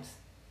DMs.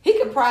 He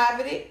could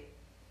private it.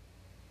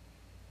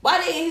 Why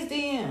they in his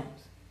DMs?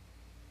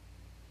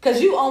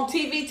 Because you on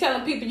TV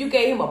telling people you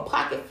gave him a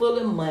pocket full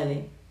of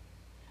money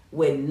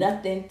with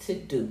nothing to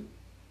do.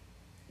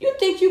 You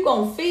think you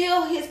going to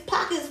fill his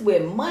pockets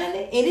with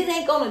money and it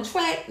ain't going to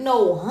attract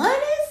no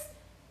honeys?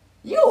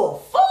 You a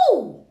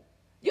fool.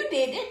 You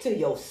did that to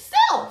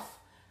yourself.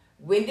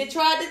 Wendy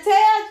tried to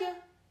tell you.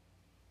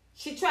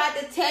 She tried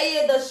to tell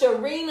you the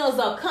Sharinas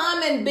are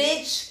coming,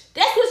 bitch.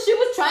 That's what she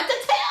was trying to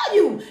tell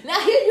you. Now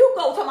here you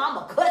go. Tell me I'm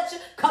going to cut you.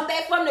 Come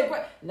back from the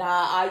grave. Nah,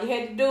 all you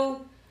had to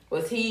do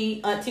was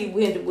Auntie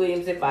Wendy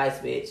Williams' advice,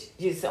 bitch.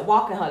 Just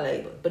walk in her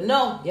labor. But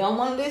no, you don't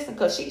want to listen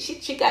because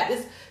she got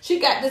this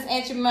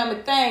anti-mama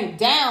thing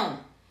down.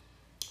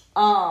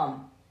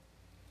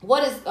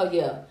 What is, oh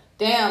yeah.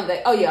 Damn,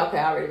 oh yeah, okay,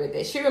 I already read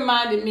that. She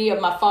reminded me of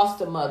my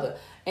foster mother.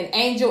 An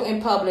angel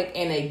in public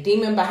and a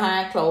demon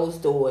behind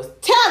closed doors.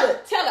 Tell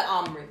it,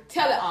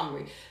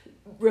 Omri.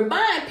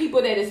 Remind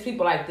people that it's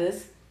people like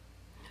this.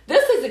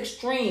 This is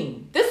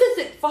extreme. This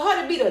is for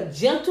her to be the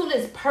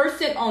gentlest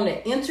person on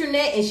the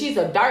internet, and she's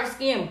a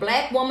dark-skinned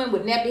black woman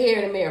with nappy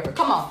hair in America.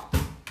 Come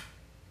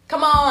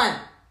on.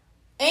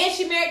 And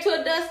she married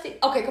to a Dusty.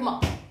 Okay, come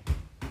on.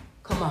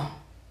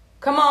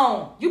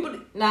 You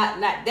believe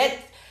not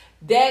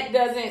that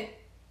doesn't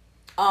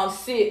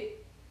sit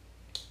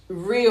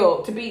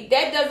real to be.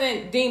 That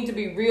doesn't deem to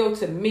be real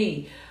to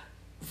me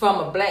from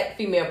a black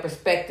female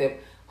perspective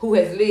who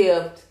has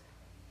lived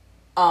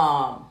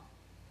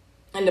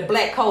in the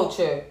black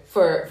culture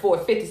for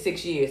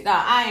 56 years.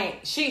 Now I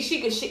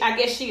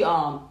guess she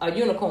a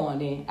unicorn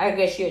then. I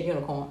guess she a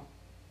unicorn.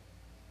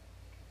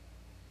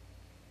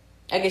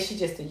 I guess she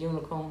just a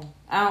unicorn.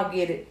 I don't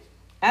get it.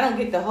 I don't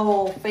get the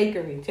whole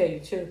fakery, tell you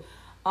the truth.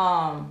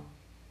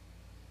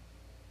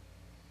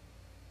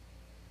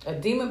 A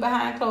demon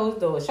behind closed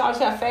doors. Charlie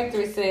Shop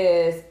Factory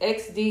says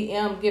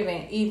XDM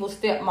giving evil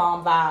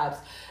stepmom vibes.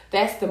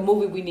 That's the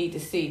movie we need to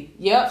see.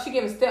 Yep, she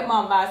giving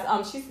stepmom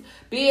vibes. She's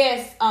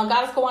BS.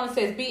 Goddess Kawana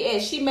says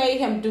BS. She made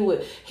him do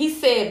it. He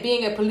said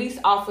being a police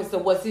officer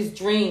was his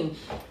dream.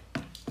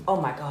 Oh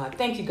my God.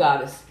 Thank you,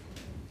 Goddess.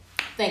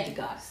 Thank you,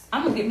 Goddess.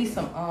 I'm gonna get me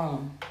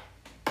some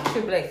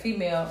Triple X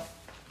female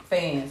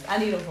fans. I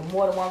need them for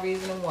more than one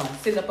reason than one.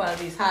 Sitting up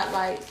under these hot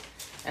lights,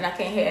 and I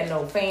can't have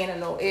no fan and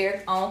no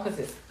air on because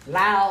it's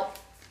loud,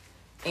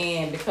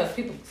 and because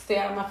people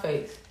stare at my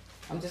face.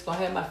 I'm just gonna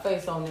have my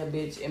face on there,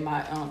 bitch, in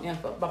my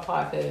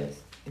podcast.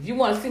 If you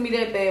want to see me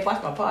that bad,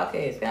 watch my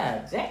podcast.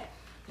 God damn,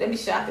 let me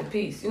shop in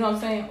peace. You know what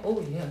I'm saying?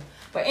 Oh yeah.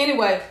 But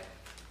anyway,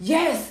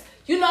 yes,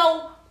 you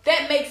know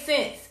that makes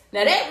sense.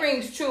 Now that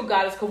rings true,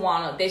 Goddess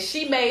Kawana, that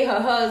she made her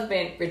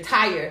husband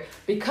retire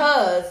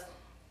because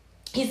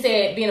he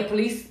said being a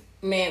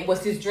policeman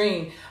was his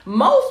dream.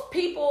 Most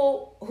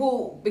people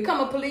who become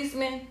a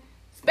policeman,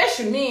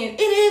 especially men,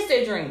 it is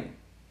their dream.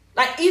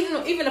 Like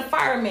even a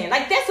fireman,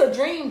 like that's a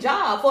dream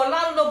job for a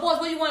lot of little boys.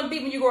 What do you want to be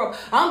when you grow up?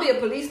 I want to be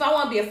a policeman. I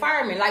want to be a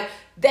fireman. Like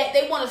that,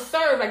 they want to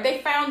serve. Like they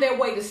found their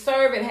way to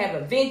serve and have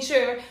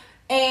adventure,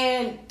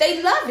 and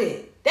they love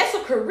it. That's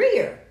a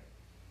career.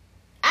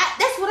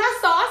 That's what I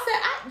saw. I said,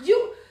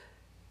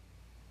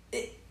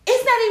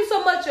 it's not even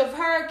so much of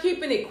her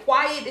keeping it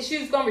quiet that she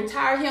was gonna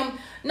retire him.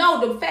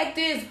 No, the fact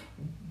is,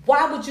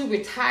 why would you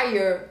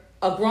retire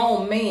a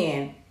grown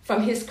man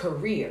from his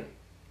career?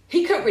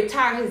 He could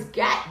retire his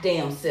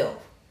goddamn self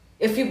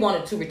if he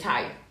wanted to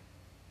retire.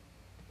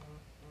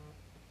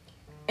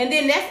 And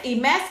then that's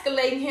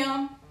emasculating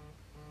him.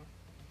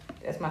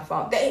 That's my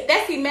phone.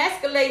 That's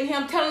emasculating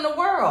him, telling the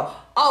world,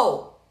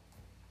 oh,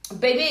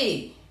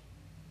 baby,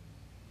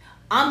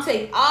 I'm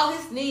taking all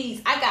his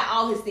needs. I got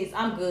all his needs.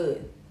 I'm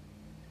good.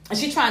 And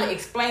she's trying to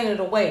explain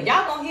it away.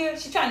 Y'all gonna hear?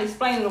 She's trying to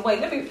explain it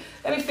away. Let me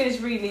finish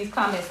reading these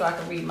comments so I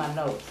can read my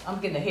notes. I'm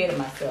getting ahead of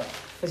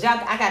myself. Because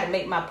I got to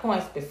make my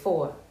points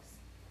before.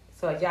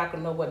 So y'all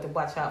can know what to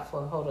watch out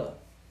for. Hold up.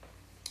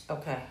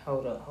 Okay,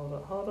 hold up.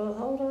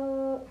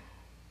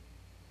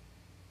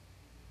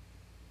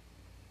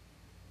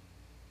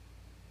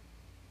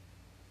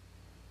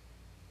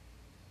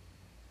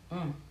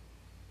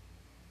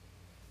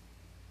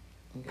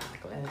 Get my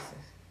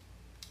glasses.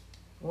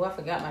 Oh, I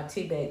forgot my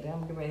tea bag.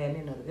 I'm getting ready to have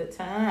me another good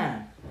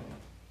time.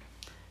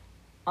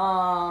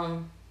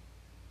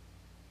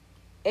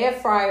 Air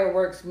fryer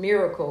works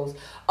miracles.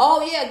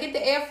 Oh yeah, get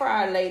the air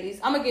fryer, ladies.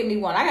 I'm gonna get me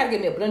one. I gotta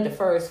get me a blender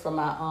first for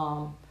my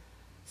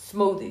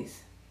smoothies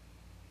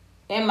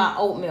and my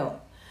oat milk.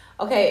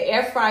 Okay,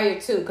 air fryer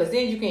too, because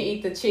then you can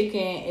eat the chicken.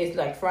 It's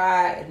like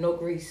fried, no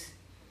grease.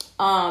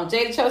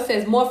 Jada Cho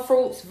says more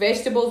fruits,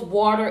 vegetables,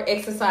 water,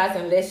 exercise,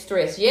 and less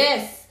stress.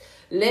 Yes,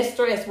 less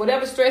stress.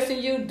 Whatever's stressing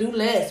you, do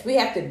less. We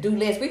have to do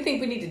less. We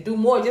think we need to do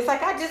more. Just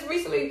like I just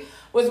recently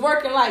was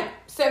working like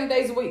 7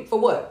 days a week. For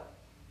what?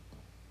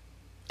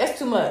 That's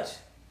too much.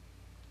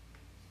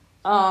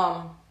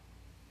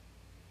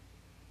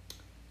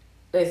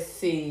 Let's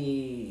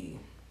see.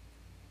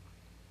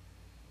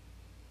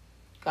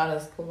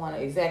 Goddess Kawana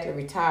exactly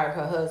retired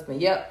her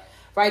husband. Yep.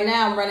 Right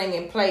now I'm running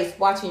in place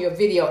watching your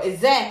video.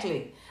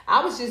 Exactly.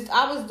 I was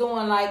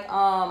doing like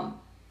what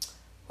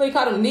do you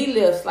call them, knee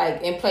lifts,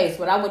 like in place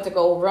when I went to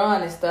go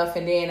run and stuff,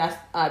 and then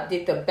I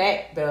did the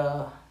back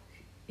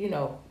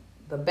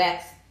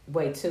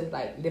way too,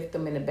 like lift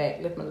them in the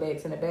back, lift my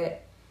legs in the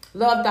back.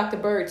 Love Dr.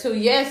 Bird too.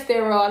 Yes,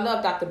 Daryl, I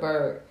love Dr.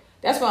 Bird.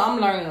 That's what I'm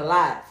learning a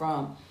lot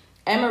from.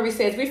 Anne-Marie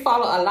says, we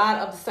follow a lot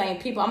of the same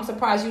people. I'm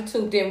surprised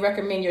YouTube didn't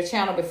recommend your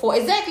channel before.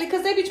 Exactly,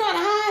 because they be trying to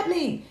hide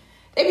me.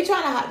 They be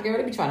trying to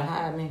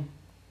hide me.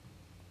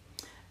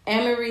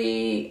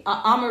 Anne-Marie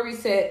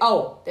said,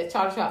 oh, that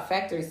Charlie Shop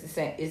Factory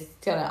is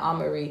telling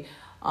Anne-Marie,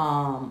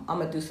 I'm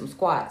going to do some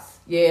squats.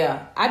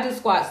 Yeah, I do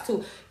squats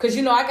too. Because,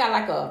 I got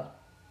like a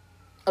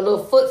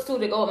little footstool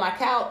to go with my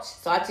couch.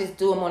 So I just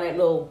do them on that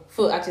little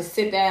foot. I just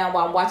sit down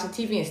while I'm watching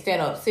TV and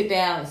stand up. Sit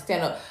down and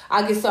stand up.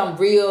 I'll get something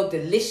real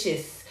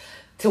delicious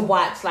to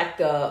watch, like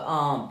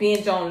the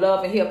binge on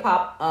Love and Hip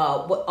Hop,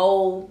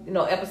 old,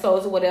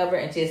 episodes or whatever,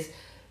 and just,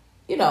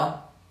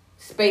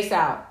 space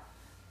out.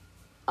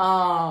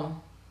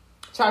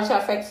 Charlie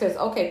Shop Factory says,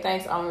 okay,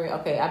 thanks, Omri.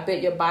 Okay, I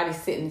bet your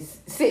body's sitting,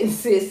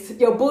 sis.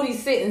 Your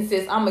booty's sitting,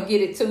 sis. I'm going to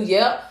get it too.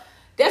 Yep.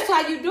 That's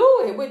how you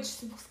do it with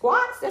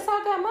squats. That's how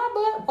I got my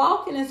butt,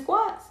 walking and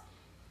squats.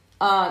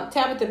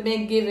 Tabitha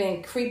been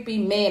giving creepy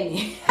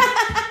mammy.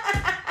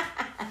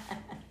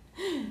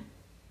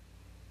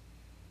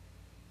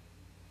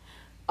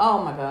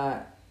 Oh my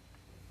God.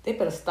 They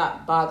better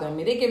stop bothering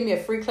me. They give me a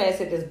free class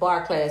at this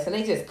bar class and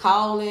they just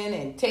calling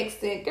and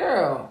texting.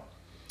 Girl.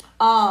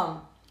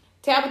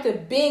 Tabitha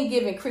been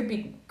giving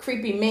creepy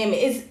mammy.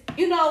 It's,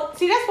 see,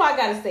 that's why I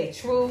got to stay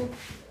true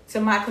to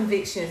my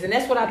convictions. And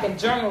that's what I've been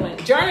journaling.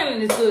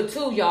 Journaling is good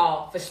too,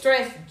 y'all. For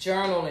stress,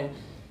 journaling.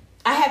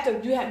 We have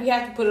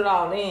to put it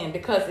all in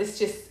because it's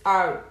just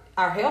our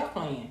health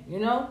plan,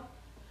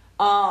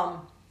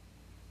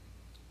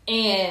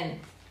 And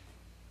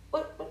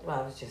what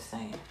I was just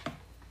saying.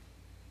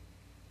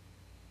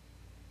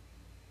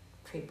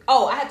 creepy.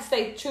 Oh, I had to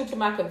stay true to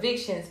my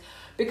convictions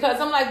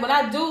because I'm like, when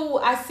I do,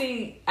 I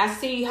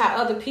see how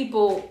other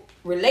people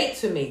relate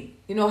to me.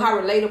 You know how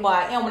relatable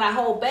I am. When I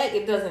hold back,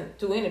 it doesn't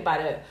do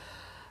anybody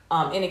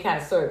any kind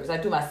of service. I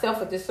do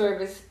myself a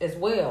disservice as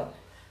well.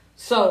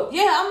 So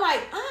yeah, I'm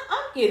like,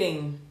 I'm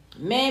getting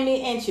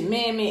mammy and your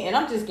mammy, and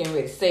I'm just getting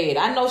ready to say it.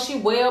 I know she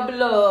well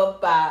beloved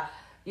by,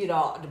 you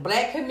know, the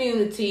black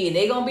community, and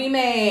they gonna be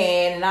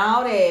mad and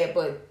all that,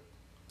 but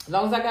as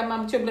long as I got my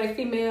mature black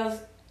females,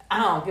 I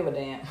don't give a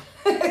damn.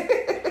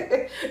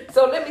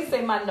 So let me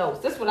say my notes.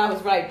 This is what I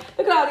was writing.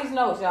 Look at all these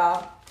notes,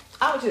 y'all.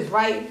 I was just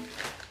writing.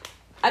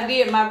 I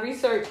did my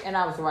research and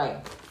I was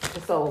writing.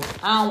 So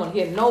I don't want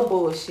to hear no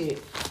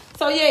bullshit.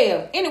 So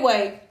yeah,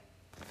 anyway.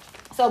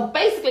 So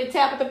basically,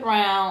 Tabitha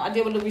Brown, I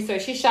did a little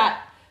research. She shot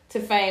to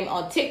fame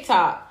on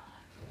TikTok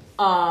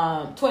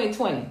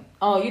 2020.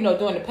 Oh, you know,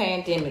 during the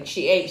pandemic.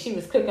 She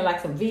was cooking like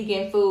some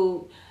vegan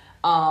food.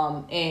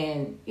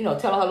 And, you know,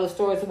 telling her little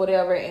stories or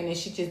whatever. And then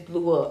she just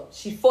blew up.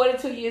 She's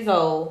 42 years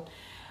old.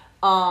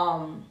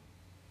 And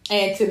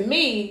to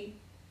me,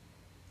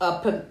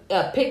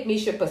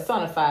 Pickmesha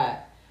personified.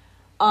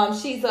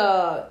 She's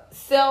a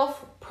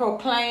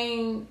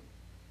self-proclaimed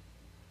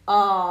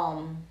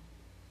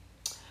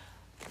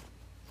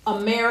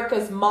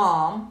America's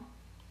mom.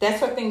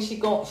 That's her thing. She's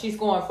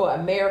going for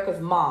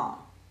America's mom.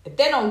 If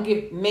they don't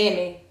give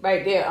mammy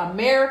right there,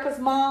 America's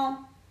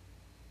mom,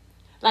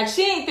 like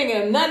she ain't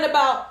thinking of nothing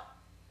about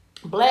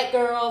black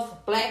girls,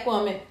 black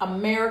women,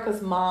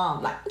 America's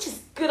mom. Like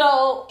just good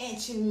old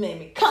Auntie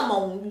Mammy. Come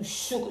on, you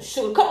sugar.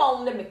 Come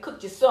on, let me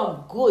cook you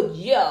something good.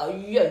 Yeah,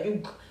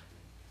 you.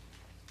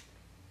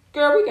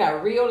 Girl, we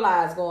got real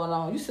lives going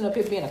on. You sitting up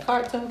here being a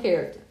cartoon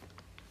character.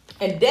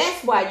 And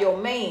that's why your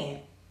man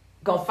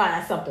gonna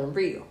find something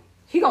real.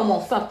 He gonna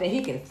want something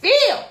he can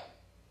feel.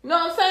 You know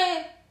what I'm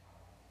saying?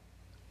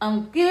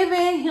 I'm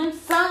giving him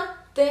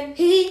something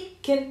he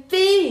can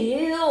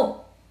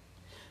feel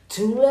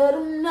to let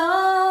him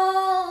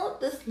know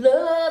this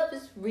love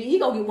is real. He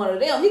gonna get one of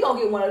them. He gonna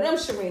get one of them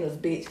Sharena's,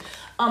 bitch.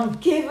 I'm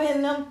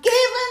giving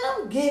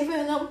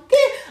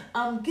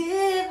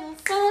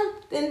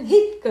something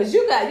he. Cause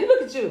you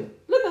look at you.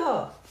 Look at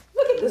her.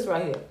 Look at this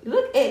right here.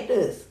 Look at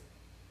this.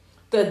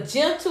 The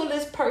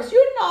gentlest person.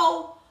 You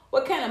know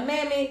what kind of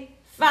mammy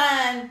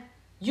fine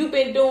you've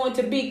been doing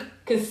to be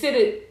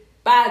considered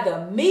by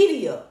the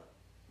media.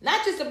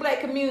 Not just the black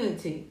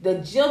community. The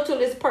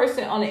gentlest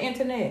person on the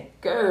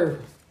internet. Girl.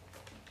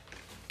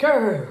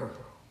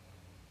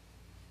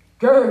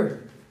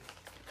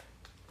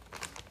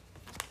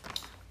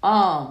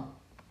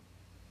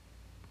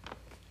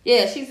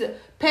 Yeah, she's a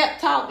pep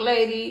talk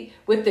lady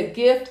with the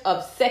gift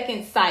of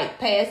second sight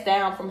passed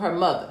down from her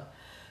mother.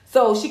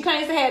 So she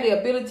claims to have the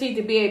ability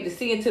to be able to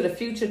see into the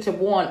future to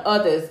warn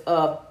others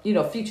of, you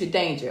know, future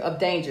danger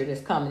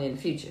that's coming in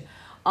the future.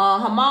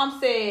 Her mom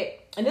said,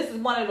 and this is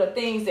one of the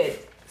things that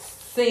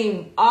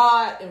seem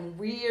odd and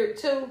weird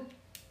too,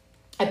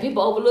 and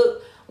people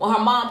overlook. When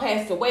her mom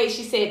passed away,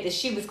 she said that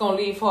she was going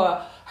to leave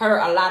her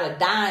a lot of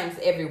dimes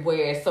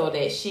everywhere so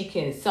that she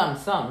can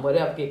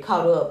whatever, get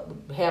caught up,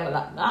 have a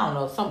lot, I don't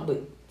know,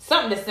 something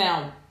that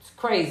sounds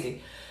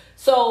crazy.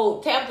 So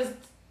Tabitha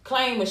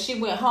claimed when she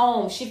went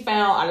home, she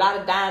found a lot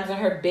of dimes in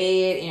her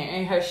bed and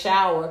in her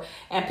shower,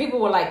 and people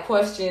were like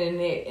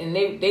questioning it, and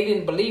they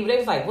didn't believe it. They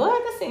was like,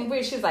 what? That seems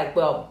weird. She's like,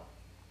 well,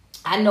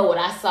 I know what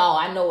I saw.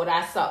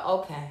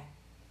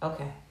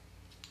 Okay.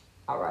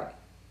 All right.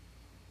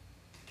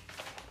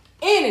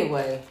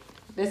 Anyway,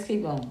 let's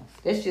keep going.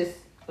 That's just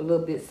a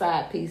little bit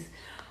side piece.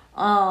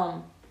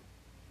 Yeah,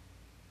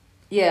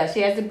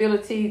 she has the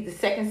ability, the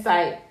second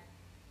sight,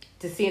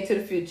 to see into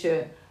the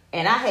future.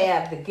 And I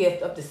have the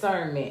gift of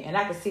discernment. And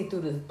I can see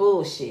through this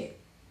bullshit.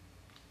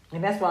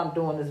 And that's why I'm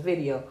doing this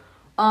video.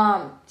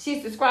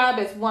 She's described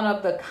as one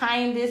of the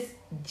kindest,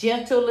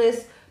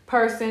 gentlest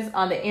persons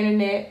on the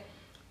internet.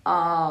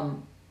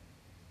 And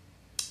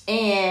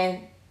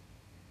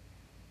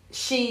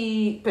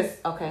she...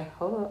 Okay,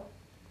 hold up.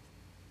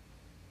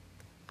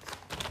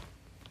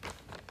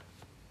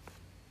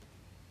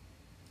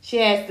 She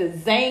has the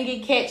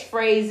zangy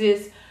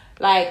catchphrases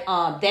like,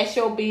 that's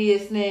your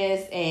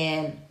business.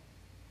 And,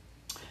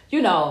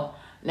 you know,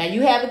 now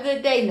you have a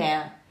good day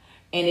now.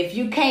 And if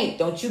you can't,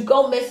 don't you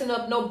go messing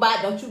up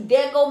nobody. Don't you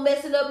dare go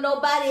messing up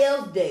nobody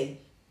else's day.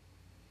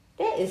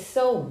 That is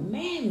so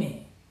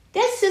mammy.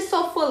 That's just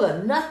so full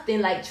of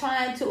nothing. Like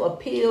trying to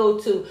appeal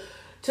to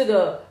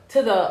the,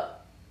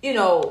 you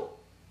know,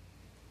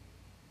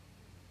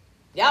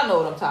 y'all know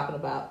what I'm talking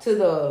about. To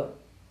the,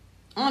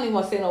 I don't even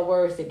want to say no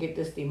words to get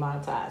this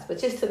demonetized, but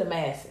just to the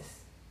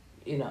masses,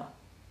 you know.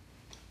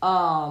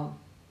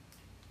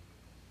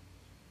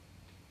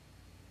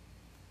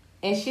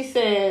 And she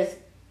says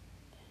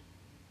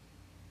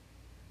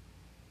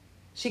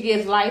she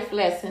gives life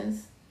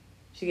lessons.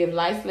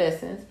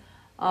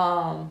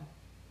 What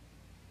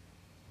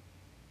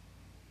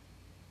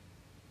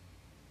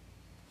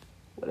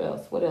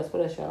else,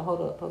 y'all?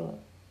 Hold up.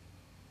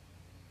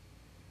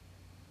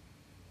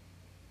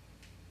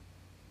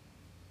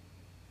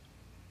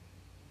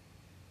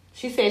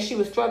 She said she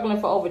was struggling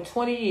for over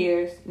 20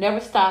 years, never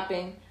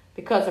stopping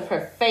because of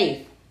her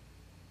faith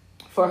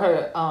for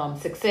her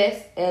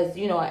success as,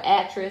 an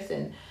actress,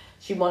 and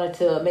she wanted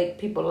to make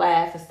people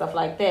laugh and stuff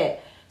like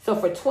that. So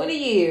for 20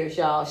 years,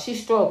 y'all, she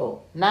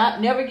struggled,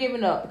 never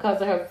giving up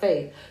because of her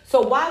faith. So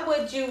why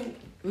would you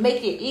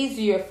make it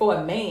easier for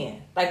a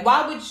man? Like,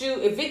 why would you,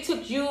 if it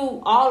took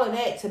you all of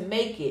that to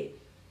make it,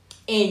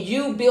 and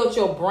you built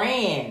your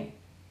brand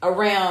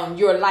around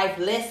your life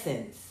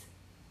lessons,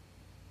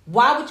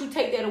 why would you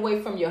take that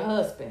away from your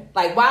husband?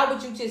 Like, why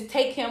would you just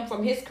take him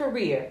from his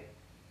career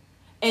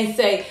and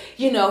say,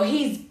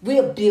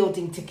 we're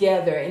building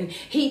together, and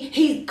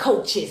he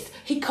coaches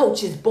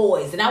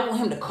boys, and I want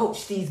him to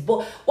coach these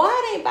boys. Why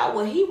it ain't about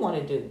what he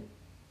want to do?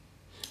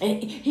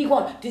 And he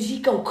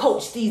gonna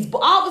coach these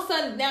boys. All of a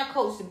sudden now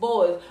coach the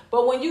boys.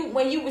 But when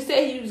you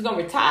say he was gonna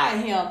retire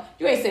him,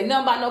 you ain't say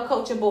nothing about no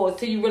coaching boys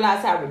till you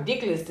realize how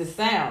ridiculous this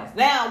sounds.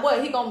 Now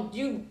what,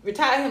 you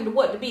retire him to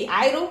what? To be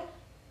idle?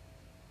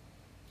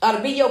 Or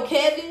to be your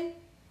Kevin?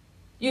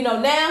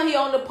 Now he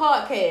on the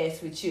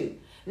podcast with you.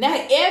 Now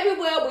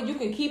everywhere where you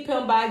can keep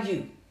him by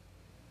you.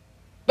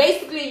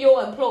 Basically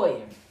your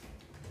employer.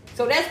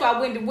 So that's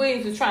why Wendy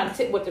Williams was trying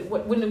to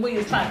what Wendy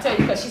Williams was trying to tell you,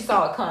 because she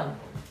saw it coming.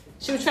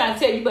 She was trying to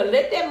tell you, but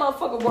let that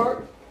motherfucker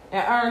work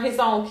and earn his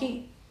own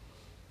keep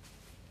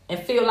and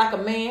feel like a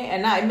man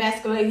and not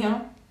emasculate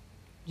him.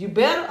 You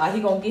better, or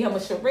he gonna give him a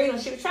Sharina.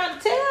 She was trying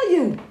to tell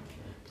you,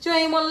 but you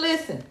ain't want to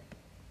listen.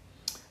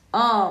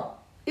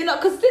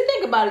 Because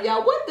think about it,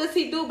 y'all. What does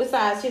he do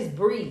besides just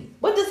breathe?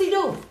 What does he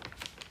do?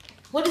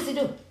 What does he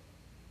do?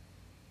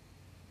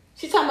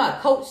 She talking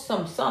about coach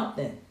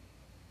something.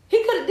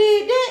 He could have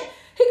did that.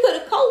 He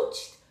could have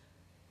coached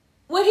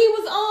when he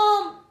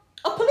was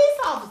a police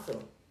officer.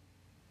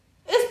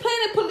 There's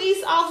plenty of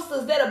police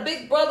officers that are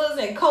big brothers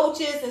and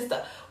coaches and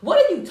stuff. What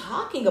are you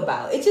talking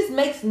about? It just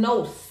makes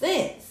no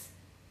sense.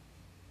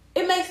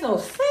 It makes no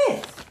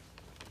sense.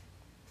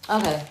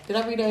 Okay, did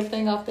I read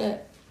everything off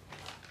that?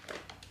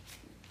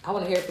 I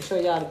want to hear it to show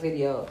y'all the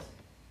videos.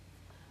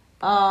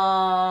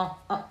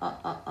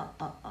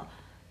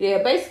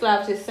 Yeah, basically I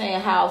was just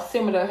saying how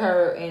similar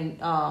her and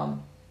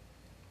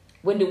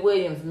Wendy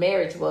Williams'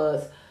 marriage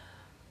was.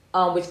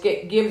 Which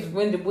gives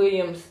Wendy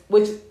Williams,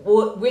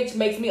 which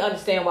makes me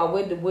understand why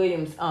Wendy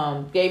Williams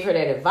gave her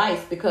that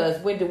advice, because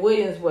Wendy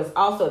Williams was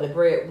also the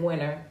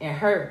breadwinner in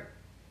her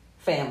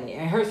family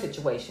and her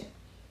situation.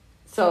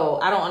 So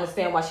I don't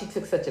understand why she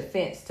took such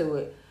offense to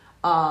it.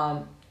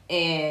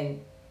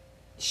 And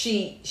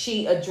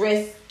she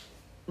addressed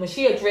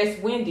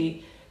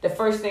Wendy, the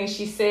first thing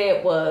she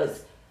said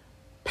was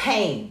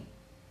pain.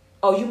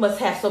 Oh, you must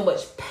have so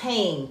much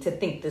pain to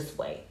think this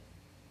way.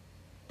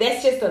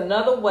 That's just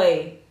another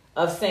way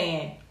of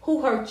saying,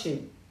 who hurt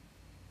you?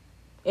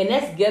 And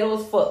that's ghetto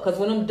as fuck. Because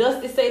when them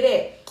dusties say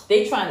that,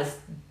 they trying to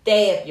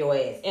stab your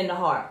ass in the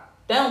heart.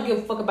 They don't give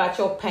a fuck about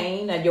your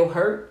pain or your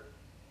hurt.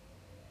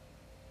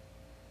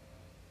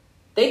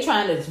 They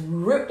trying to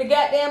rip the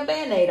goddamn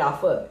Band-Aid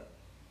off of it.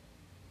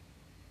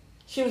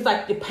 She was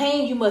like, the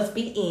pain you must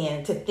be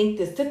in to think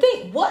this. To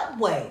think what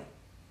way?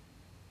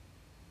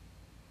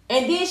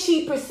 And then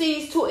she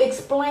proceeds to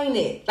explain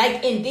it,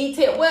 like in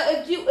detail.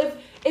 Well,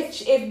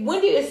 if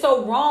Wendy is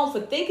so wrong for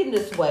thinking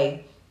this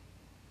way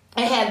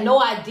and have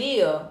no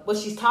idea what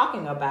she's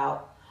talking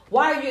about,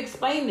 why are you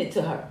explaining it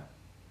to her?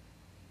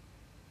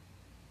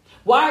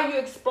 Why are you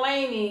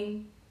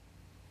explaining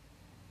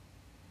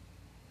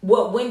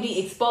what Wendy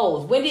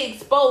exposed? Wendy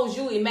exposed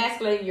you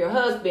emasculating your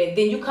husband.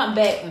 Then you come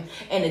back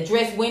and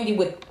address Wendy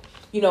with,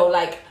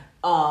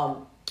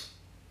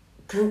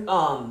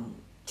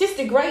 just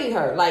degrade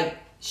her. Like,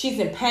 she's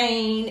in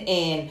pain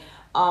and,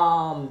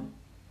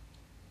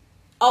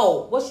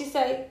 what she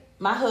say?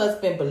 My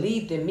husband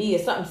believed in me,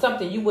 or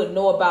something you wouldn't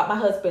know about. My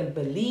husband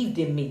believed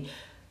in me.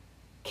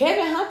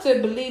 Kevin Hunter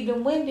believed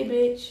in Wendy,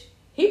 bitch.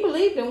 He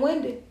believed in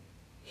Wendy.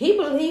 He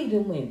believed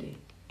in Wendy.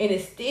 And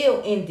it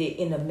still ended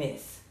in a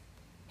mess.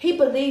 He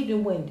believed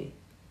in Wendy.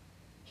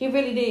 He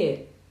really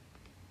did.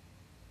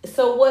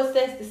 So what's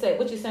that to say?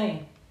 What you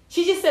saying?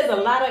 She just says a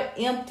lot of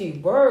empty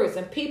words,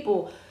 and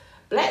people,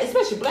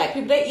 especially black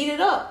people, they eat it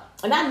up.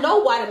 And I know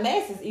why the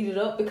masses eat it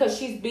up, because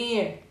she's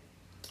being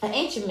an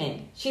ancient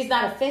man. She's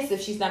not offensive.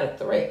 She's not a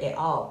threat at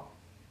all.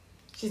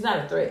 She's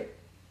not a threat.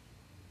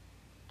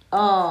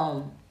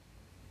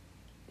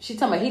 She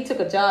talking about he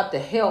took a job to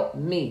help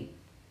me.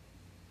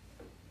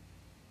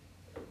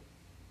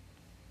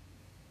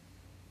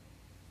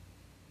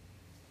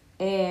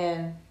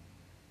 And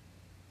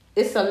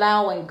it's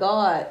allowing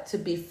God to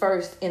be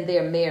first in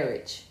their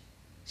marriage.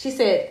 She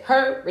said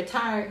her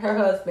retiring her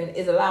husband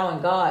is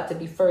allowing God to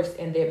be first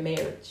in their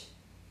marriage.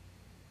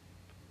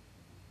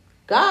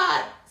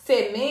 God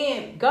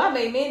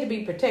made men to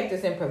be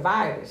protectors and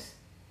providers.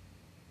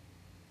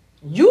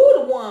 You're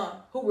the one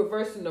who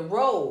reversing the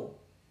role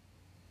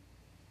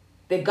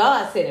that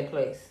God set in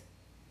place.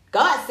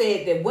 God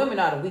said that women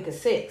are the weaker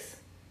sex.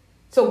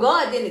 So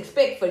God didn't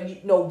expect for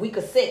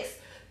weaker sex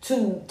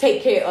to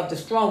take care of the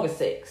stronger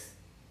sex,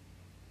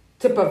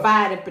 to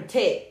provide and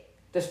protect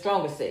the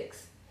stronger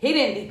sex. He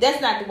didn't.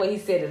 That's not the way he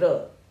set it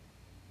up.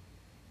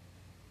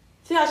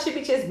 See how she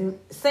be just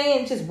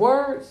saying just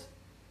words?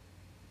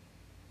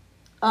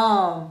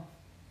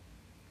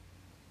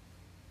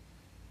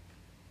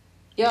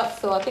 Yep,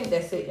 so I think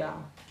that's it,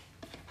 y'all.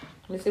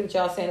 Let me see what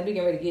y'all saying. We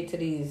getting ready to get to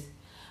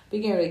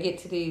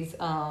these.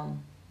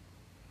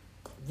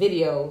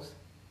 Videos.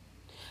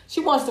 She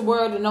wants the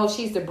world to know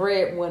she's the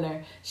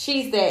breadwinner.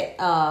 She's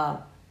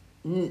that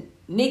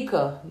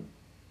Nika.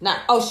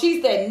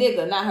 She's that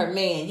nigga, not her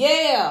man.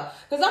 Yeah.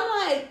 Because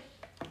I'm like,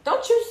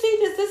 don't you see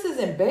this? This is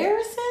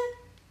embarrassing.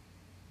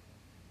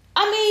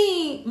 I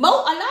mean, a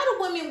lot of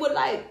women would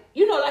like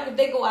if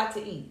they go out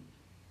to eat.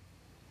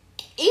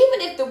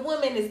 Even if the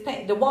woman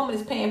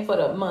is paying for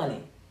the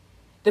money,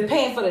 they're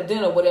paying for the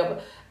dinner,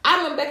 whatever. I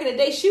remember back in the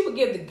day, she would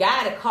give the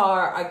guy the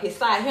car or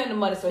slide him the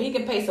money so he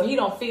can pay, so he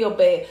don't feel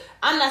bad.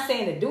 I'm not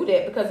saying to do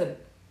that because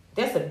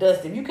that's a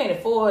dust. If you can't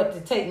afford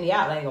to take me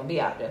out, I ain't gonna be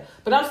out there.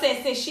 But I'm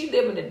saying since she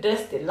living a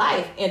dusty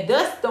life, and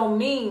dust don't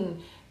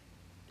mean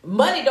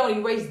money don't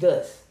erase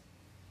dust.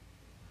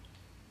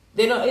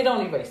 It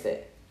don't erase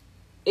it.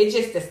 It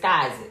just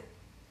disguises it.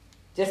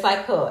 Just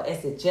like her,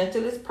 as the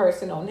gentlest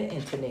person on the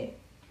internet.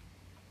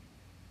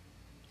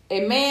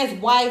 A man's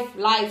wife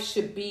life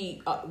should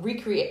be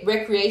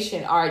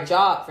recreation or a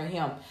job for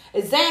him.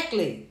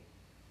 Exactly.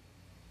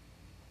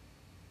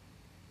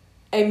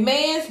 A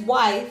man's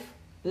wife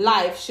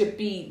life should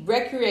be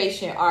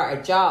recreation or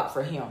a job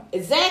for him.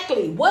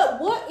 Exactly.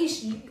 What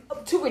is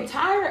to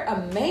retire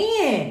a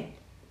man?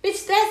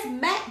 Bitch, that's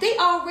mad. They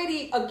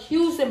already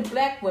accusing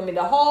black women,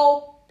 the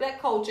whole black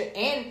culture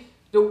and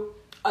the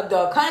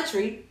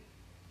country,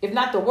 if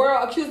not the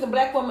world, accusing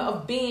black women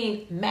of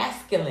being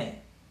masculine.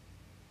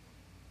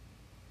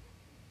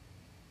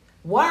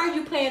 Why are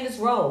you playing this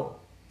role?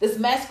 This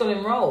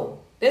masculine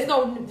role? There's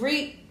no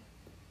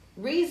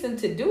reason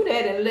to do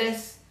that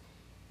unless,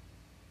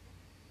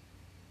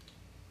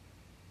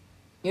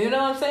 you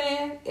know what I'm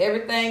saying?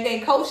 Everything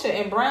ain't kosher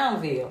in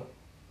Brownville.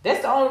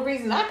 That's the only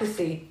reason I can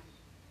see.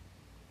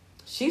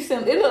 It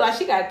looked like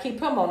she got to keep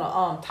him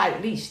on a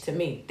tight leash to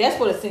me. That's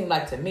what it seemed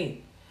like to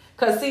me.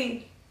 Because,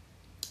 see,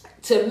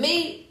 to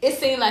me, it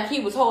seemed like he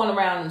was holding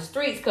around in the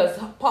streets because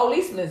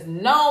policemen is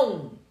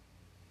known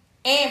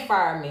and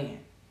firemen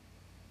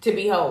to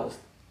be hoes,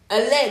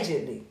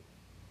 allegedly.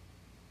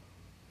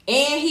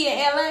 And he in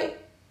LA.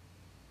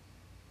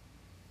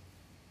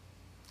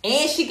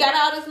 And she got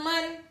all this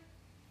money.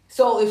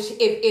 So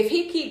if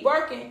he keep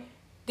working,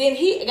 then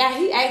he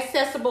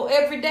accessible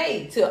every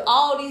day to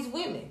all these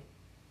women.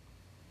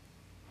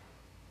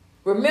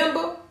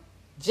 Remember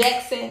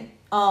Jackson,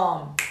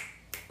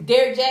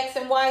 Derek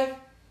Jackson's wife,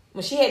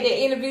 when she had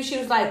that interview, she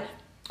was like,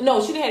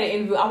 no, she didn't have that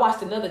interview. I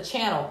watched another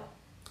channel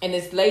and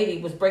this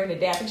lady was breaking it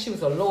down. I think she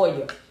was a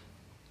lawyer.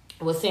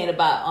 Was saying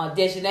about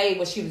Dejanay,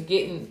 what she was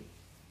getting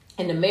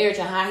in the marriage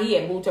and how he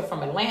had moved her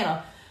from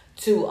Atlanta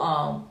to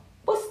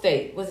what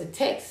state? Was it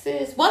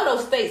Texas? One of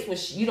those states where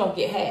you don't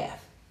get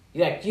half.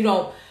 You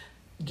don't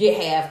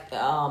get half,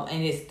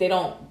 and they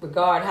don't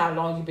regard how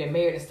long you've been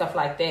married and stuff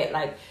like that.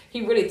 Like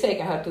he really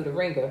taking her through the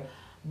ringer,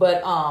 but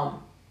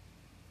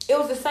it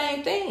was the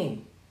same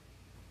thing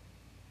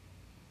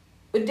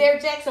with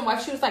Derek Jackson's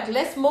wife. She was like,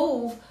 let's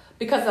move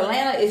because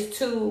Atlanta is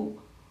too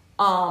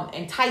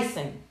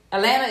enticing.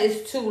 Atlanta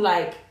is too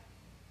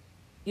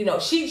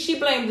she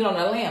blamed it on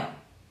Atlanta.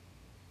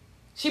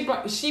 She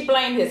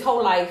blamed his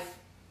whole life,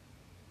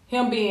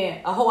 him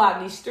being a hoe out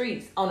in these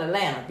streets, on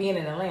Atlanta, being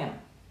in Atlanta.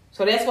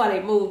 So that's why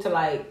they moved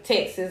to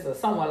Texas or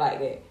somewhere like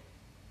that.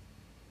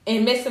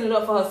 And messing it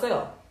up for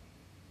herself.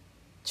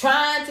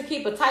 Trying to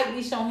keep a tight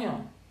leash on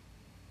him.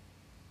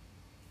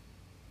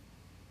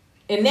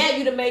 And now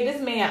you done made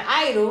this man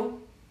idle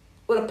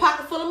with a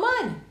pocket full of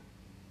money.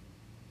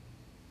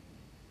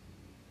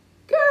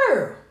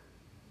 Girl.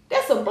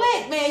 That's a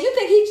black man. You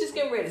think he's just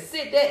getting ready to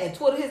sit there and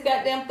twiddle his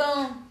goddamn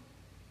thumb?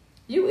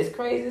 You is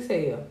crazy as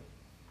hell.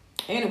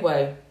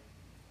 Anyway.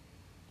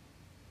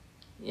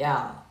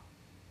 Y'all.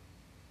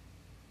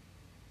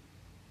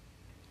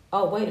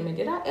 Oh, wait a minute.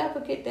 Did I ever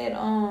get that,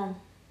 I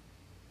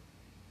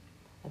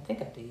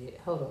think I did.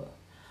 Hold on.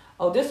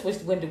 Oh, this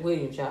was Wendy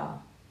Williams, y'all.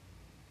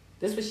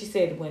 This is what she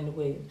said to Wendy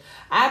Williams.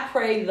 I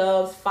pray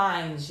love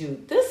finds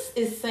you. This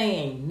is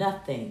saying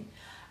nothing.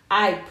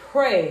 I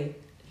pray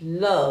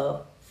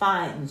love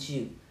finds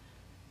you.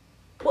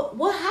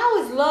 What?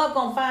 How is love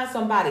gonna find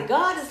somebody?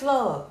 God is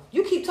love.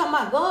 You keep talking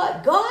about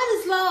God. God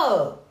is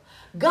love.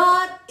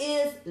 God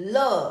is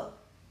love.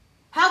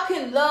 How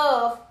can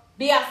love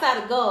be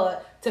outside of God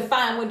to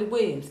find Wendy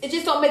Williams? It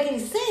just don't make any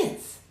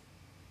sense.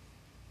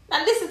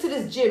 Now listen to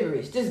this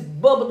gibberish, this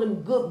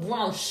bubbling good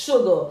brown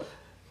sugar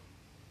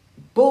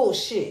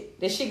bullshit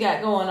that she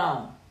got going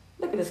on.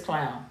 Look at this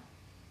clown.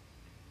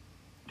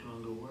 Doing a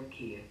little work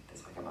here.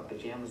 That's why I got my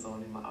pajamas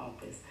on in my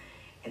office.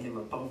 And then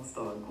my phone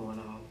started going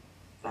off,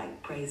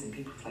 like praising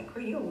people. It's like,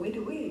 girl, you're Wendy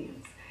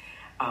Williams.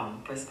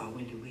 First of all,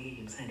 Wendy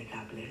Williams, honey,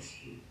 God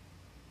bless you.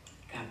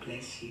 God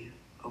bless you.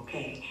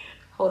 Okay.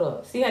 Hold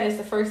up. See how that's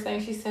the first thing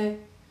she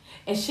said?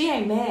 And she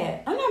ain't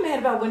mad. I'm not mad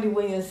about Wendy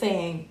Williams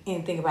saying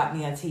anything about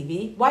me on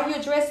TV. Why you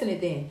addressing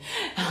it then?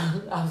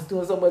 I was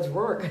doing so much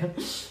work.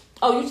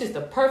 Oh, you just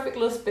a perfect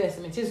little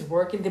specimen, just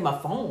working. Then my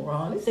phone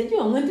rang. They said, you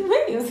on Wendy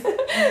Williams.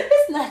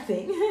 It's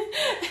nothing.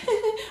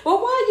 Well,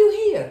 why are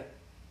you here?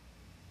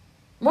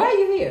 Why are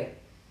you here?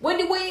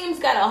 Wendy Williams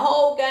got a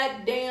whole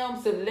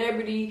goddamn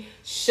celebrity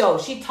show.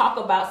 She talk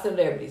about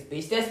celebrities,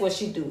 bitch. That's what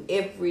she do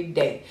every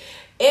day.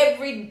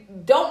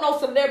 Don't no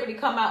celebrity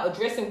come out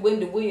addressing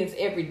Wendy Williams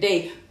every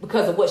day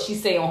because of what she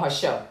say on her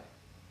show.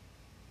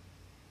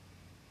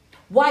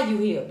 Why you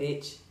here,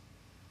 bitch?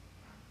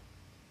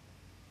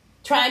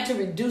 Trying to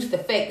reduce the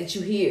fact that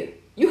you here.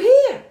 You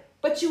here,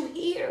 but you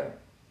here.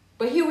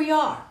 But here we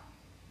are.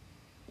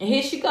 And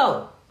here she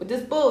go with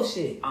this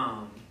bullshit.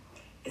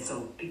 And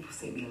so people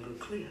sent me a little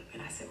clip,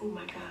 and I said, oh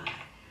my God,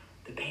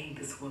 the pain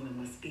this woman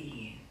must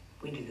be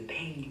in. Wendy, the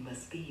pain you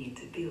must be in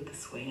to feel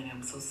this way, and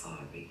I'm so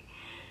sorry.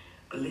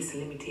 But listen,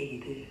 let me tell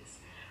you this.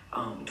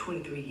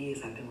 23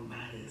 years I've been with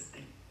my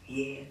husband.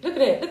 Yeah. Look at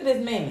that. Look at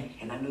this man.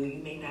 And I know you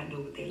may not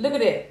know what that Look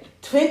at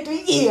that.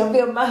 23 years I've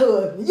been with my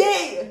husband.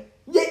 Yeah.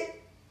 Yeah.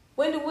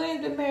 Wendy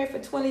Williams been married for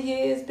 20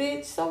 years,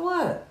 bitch. So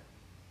what?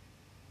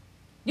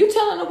 You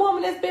telling a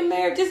woman that's been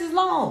married just as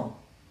long.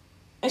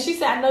 And she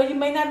said, I know you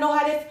may not know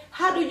how that...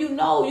 How do you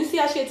know? You see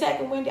how she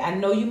attacking Wendy? I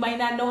know you may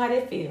not know how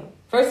that feel.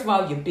 First of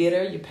all, you're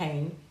bitter.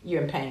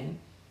 You're in pain.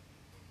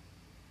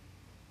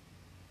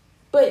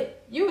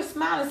 But you were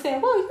smiling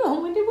saying, well, you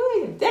know Wendy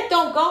Williams. That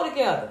don't go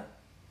together.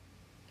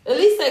 At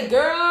least say,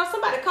 girl,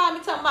 somebody called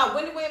me talking about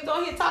Wendy Williams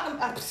on here talking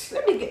about...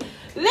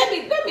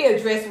 Let me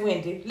address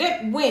Wendy.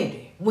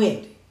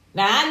 Wendy.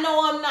 Now, I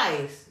know I'm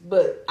nice,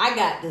 but I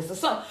got this or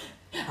something.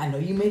 I know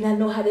you may not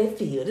know how that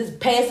feel. This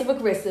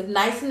passive-aggressive,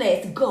 nice,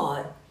 nasty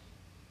God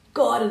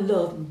and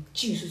love and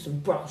Jesus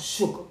and brown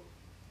sugar.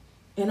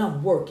 And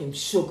I'm working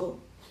sugar.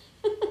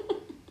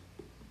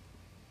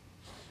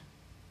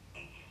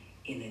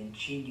 In a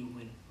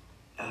genuine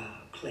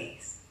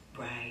place,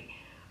 right?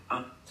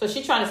 So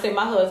she trying to say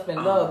my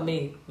husband loved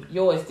me.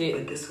 Yours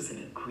didn't. But this was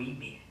an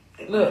agreement.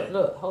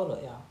 Look, hold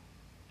up,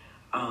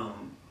 y'all.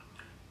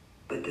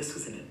 But this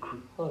was an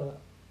agreement. Hold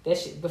up. That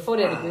shit, before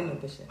that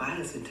agreement, my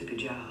husband took a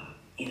job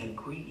in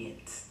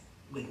agreement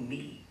with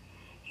me.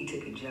 He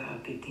took a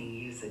job 15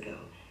 years ago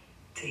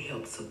to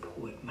help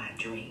support my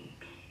dream.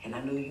 And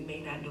I know you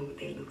may not know what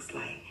that looks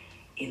like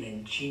in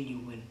a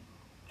genuine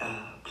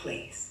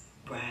place,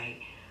 right?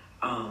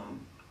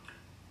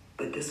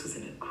 But this was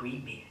an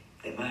agreement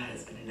that my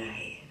husband and I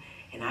had.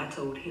 And I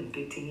told him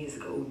 15 years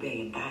ago, oh,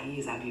 babe, in 5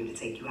 years, I'll be able to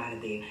take you out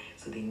of there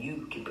so then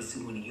you can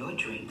pursue one of your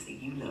dreams that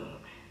you love.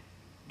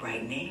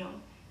 Right now,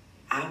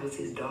 I was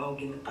his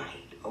dog in the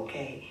fight,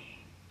 okay?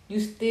 You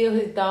still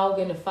his dog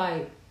in the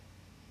fight.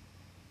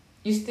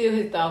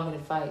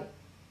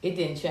 It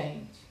didn't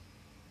change.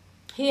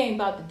 He ain't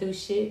about to do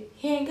shit.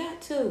 He ain't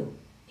got to.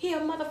 He a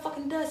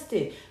motherfucking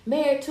dusted.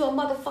 Married to a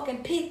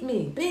motherfucking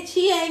pick-me. Bitch,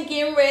 he ain't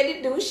getting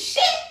ready to do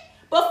shit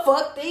but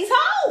fuck these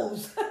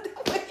hoes.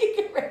 That's what he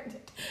getting ready to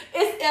do.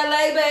 It's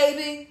LA,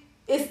 baby.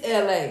 It's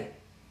LA.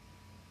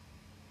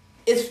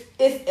 It's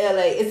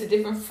LA. It's a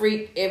different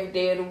freak every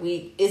day of the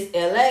week. It's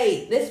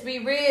LA. Let's be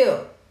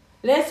real.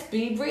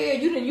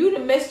 You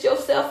done messed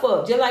yourself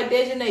up. Just like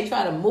Dejanay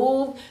trying to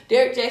move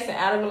Derrick Jackson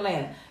out of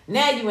Atlanta.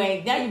 Now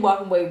you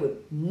walking away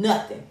with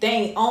nothing. They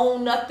ain't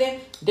own nothing.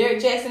 Derrick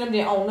Jackson, them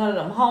didn't own none of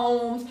them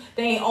homes.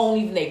 They ain't own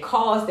even their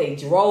cars they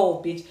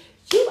drove, bitch.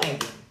 You ain't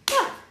doing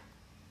nothing.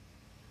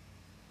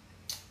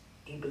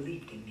 He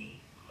believed in me.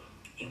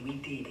 And we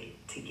did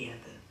it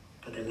together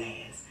for the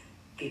last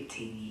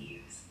 15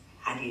 years.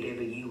 I did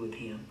every year with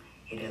him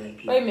at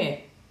LAP. Wait a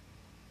minute.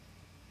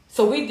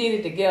 So we did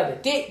it together.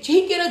 Did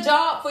he get a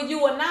job for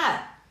you or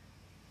not?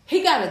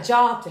 He got a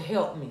job to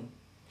help me.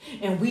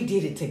 And we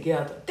did it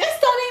together. This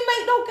don't even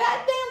make no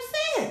goddamn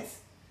sense.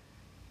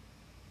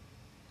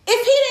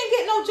 If he didn't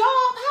get no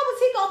job, how was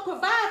he going to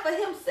provide for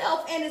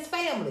himself and his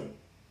family?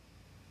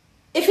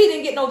 If he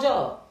didn't get no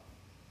job.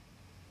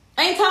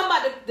 I ain't talking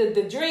about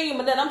the dream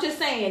and that. I'm just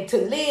saying to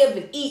live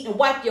and eat and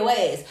wipe your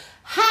ass.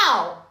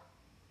 How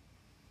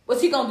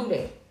was he going to do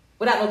that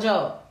without no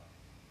job?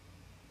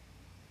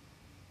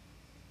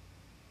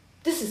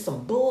 This is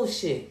some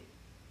bullshit.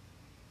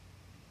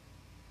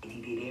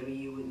 He did every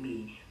year with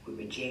me with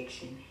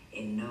rejection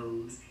and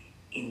no's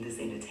in this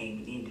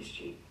entertainment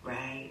industry,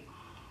 right?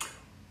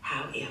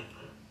 However,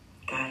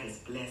 God has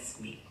blessed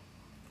me.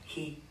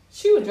 She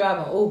was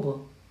driving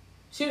Uber.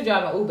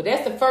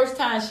 That's the first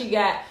time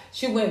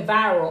she went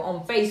viral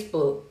on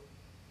Facebook.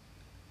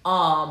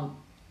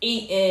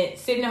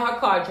 Sitting in her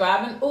car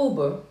driving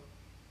Uber,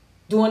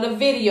 doing a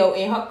video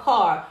in her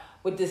car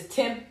with this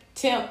temp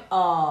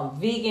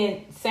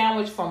vegan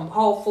sandwich from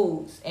Whole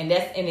Foods, and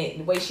that's in it.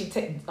 The way she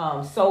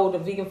sold the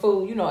vegan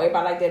food, you know,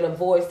 everybody like that little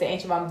voice, the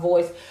ancient mama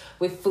voice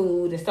with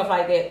food and stuff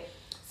like that.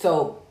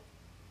 So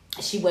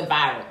she went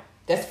viral.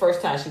 That's the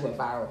first time she went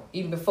viral,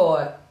 even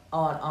before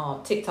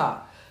on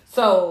TikTok.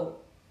 So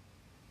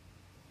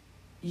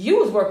you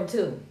was working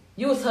too.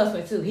 You was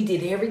hustling too. He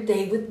did every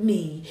day with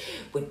me,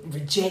 with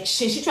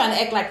rejection. She trying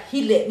to act like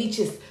he let me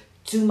just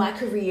do my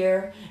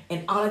career,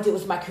 and all I did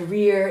was my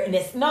career, and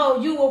it's,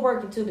 no, you were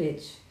working too,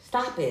 bitch.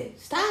 Stop it.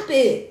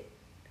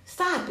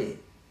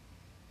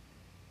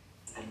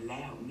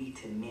 allowed me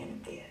to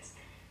manifest.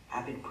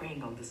 I've been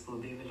praying on this for a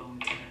very long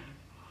time,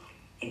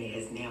 and it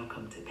has now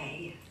come to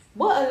pass.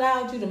 What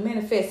allowed you to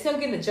manifest? Him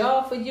getting a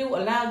job for you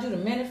allowed you to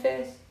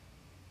manifest?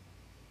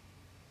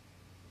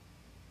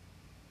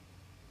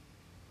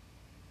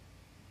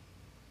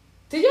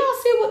 Did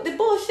y'all see what the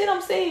bullshit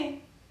I'm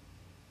saying?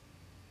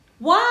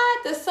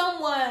 Why does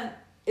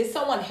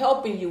someone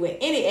helping you in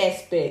any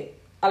aspect,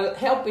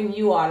 helping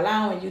you or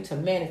allowing you to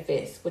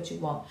manifest what you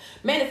want?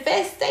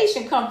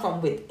 Manifestation come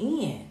from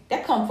within.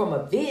 That come from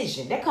a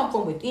vision. That come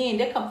from within.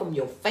 That come from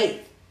your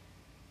faith.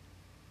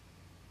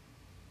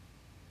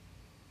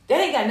 That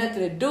ain't got nothing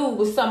to do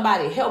with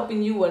somebody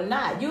helping you or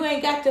not. You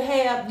ain't got to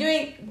have,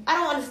 I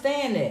don't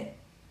understand that.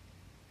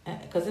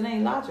 Because it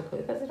ain't logical.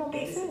 Because it don't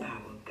make sense. That's the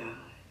power of God.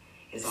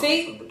 It's also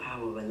the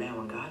power of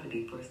allowing God to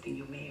be first in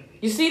your marriage.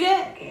 You see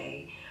that?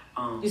 Okay.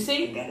 You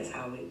see? And that is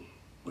how it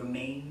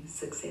remains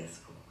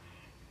successful.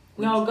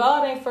 No,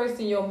 God ain't first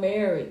in your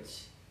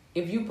marriage.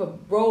 If you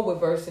role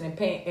reversing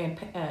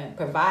and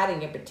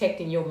providing and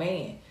protecting your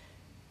man.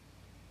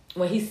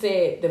 When he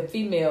said the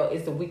female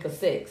is the weaker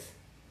sex.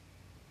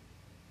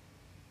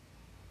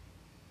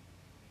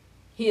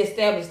 He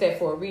established that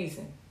for a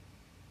reason.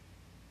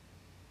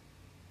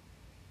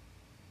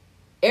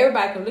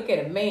 Everybody can look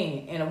at a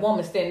man and a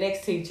woman stand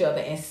next to each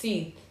other and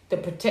see the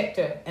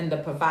protector and the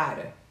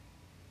provider.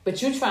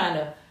 But you're trying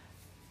to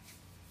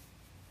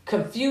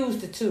confuse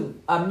the two,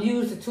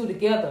 amuse the two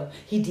together.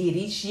 He did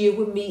each year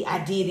with me.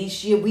 I did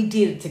each year. We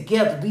did it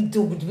together. We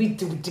do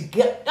it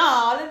together.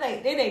 No,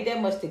 it ain't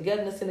that much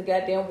togetherness in the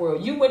goddamn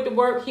world. You went to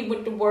work. He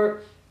went to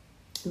work.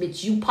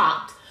 Bitch, you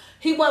popped.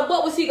 He went,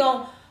 what was he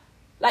going to,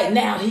 like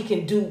now he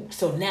can do,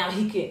 so he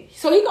going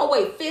to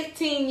wait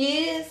 15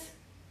 years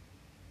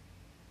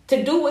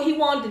to do what he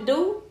wanted to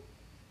do?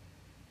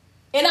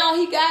 And all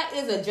he got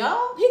is a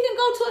job? He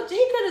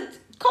could have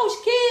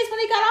coached kids when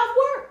he got off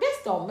work. This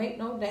don't make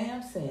no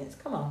damn sense.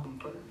 Come on.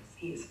 First.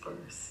 He is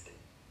first.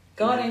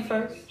 God ain't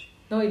first.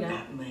 No, he not.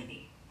 Not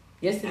money.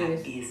 Yes, it not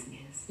is.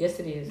 Business. Yes,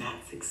 it is.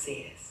 Not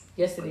success.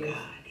 Yes, it is.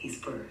 God, he's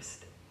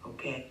first.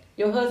 Okay?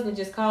 Your husband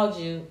just called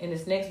you in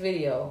this next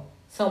video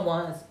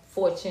someone's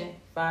Fortune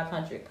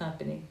 500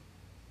 company.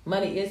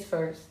 Money is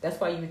first. That's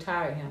why you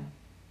retired him.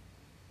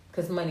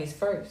 Because money's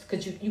first.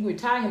 Because you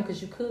retire him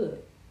because you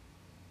could.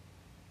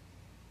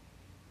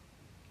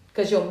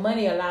 Because your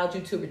money allowed you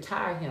to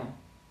retire him.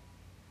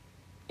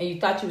 And you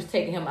thought you was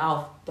taking him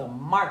off the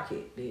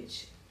market,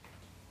 bitch.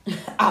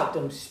 Out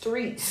them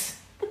streets.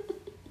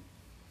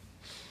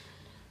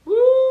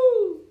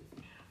 Woo!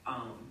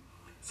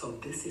 So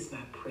this is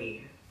my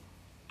prayer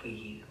for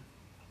you.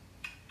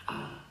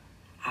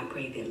 I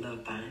pray that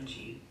love finds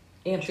you.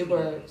 Empty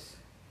words.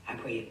 I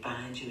pray it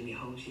finds you and it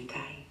holds you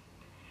tight.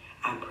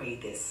 I pray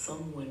that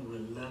someone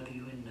will love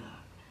you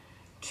enough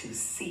to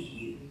see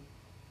you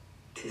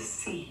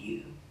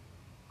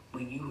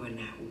when you are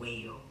not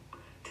well,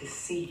 to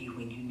see you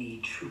when you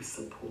need true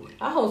support.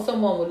 I hope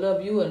someone will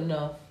love you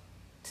enough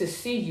to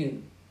see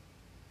you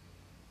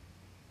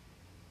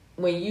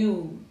when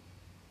you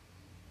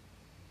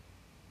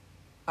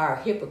are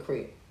a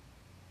hypocrite,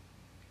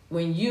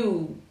 when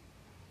you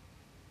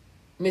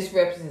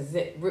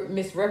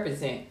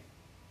misrepresent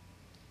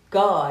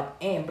God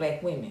and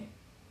black women.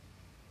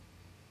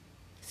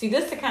 See,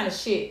 this is the kind of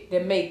shit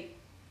that make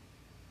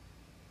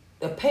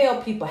the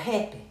pale people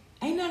happy.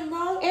 Ain't nothing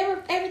wrong.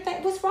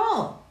 Everything. What's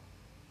wrong?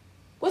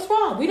 What's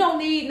wrong? We don't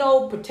need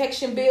no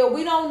protection bill.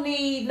 We don't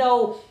need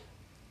no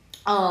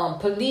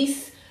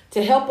police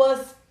to help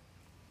us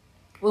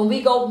when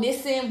we go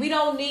missing. We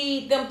don't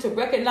need them to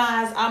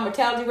recognize our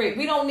mortality rate.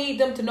 We don't need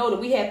them to know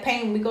that we have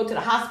pain when we go to the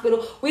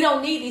hospital. We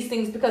don't need these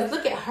things because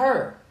look at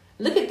her.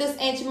 Look at this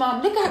auntie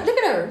mom. Look at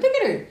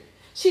her.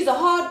 She's a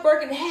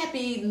hard-working,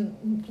 happy,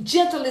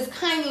 gentlest,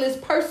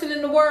 kindest person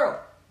in the world.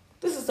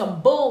 This is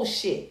some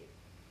bullshit.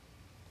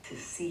 To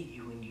see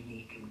you when you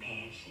need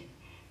compassion.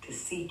 To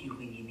see you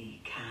when you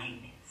need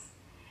kindness.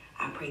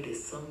 I pray that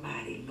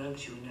somebody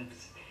loves you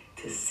enough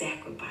to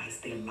sacrifice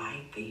their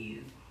life for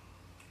you.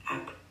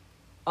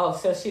 Oh,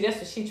 so that's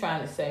what she's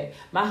trying to say.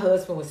 My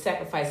husband would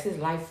sacrifice his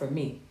life for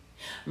me.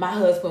 My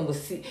husband,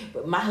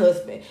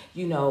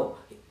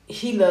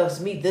 he loves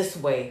me this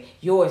way.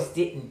 Yours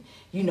didn't.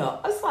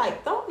 It's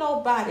like, don't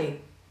nobody,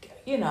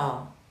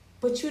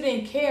 but you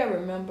didn't care,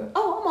 remember?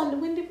 Oh, I'm on the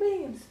Wendy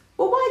Williams.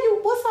 Well,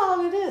 what's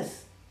all of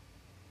this?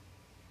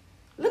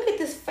 Look at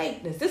this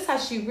fakeness. This is how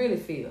she really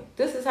feels.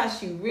 This is how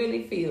she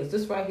really feels.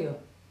 This right here.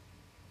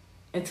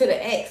 Until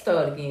the act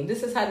start again.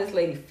 This is how this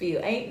lady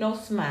feel. Ain't no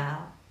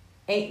smile.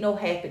 Ain't no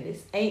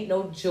happiness. Ain't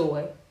no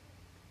joy.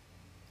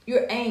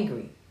 You're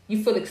angry.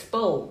 You feel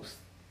exposed.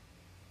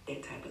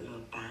 That type of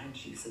love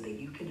binds you so that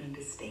you can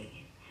understand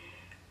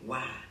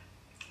why.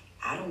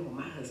 I don't want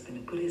my husband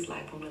to put his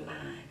life on the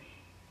line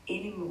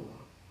anymore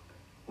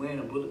wearing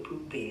a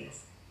bulletproof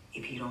vest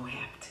if he don't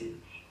have to.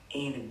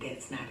 And if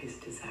that's not his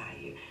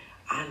desire,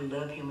 I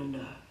love him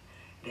enough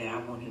that I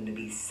want him to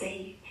be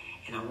safe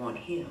and I want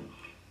him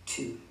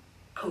to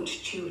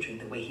coach children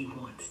the way he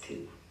wants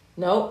to.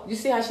 No, you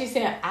see how she's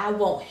saying, I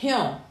want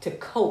him to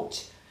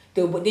coach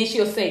Then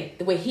she'll say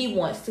the way he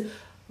wants to.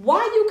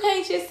 Why you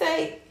can't just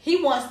say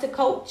he wants to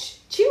coach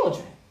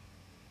children?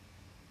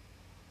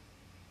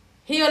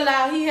 He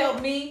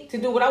helped me to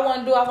do what I want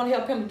to do. I want to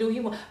help him to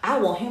do. I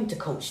want him to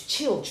coach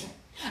children.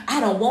 I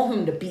don't want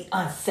him to be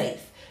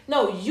unsafe.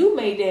 No, you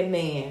made that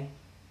man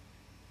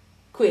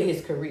quit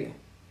his career.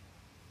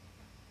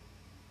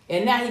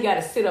 And now he got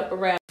to sit up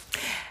around.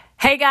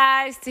 Hey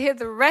guys, to hear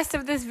the rest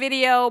of this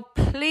video,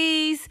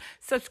 please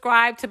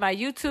subscribe to my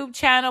YouTube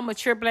channel,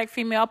 Mature Black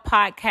Female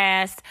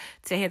Podcast,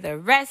 to hear the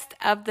rest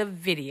of the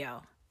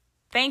video.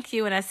 Thank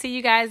you, and I'll see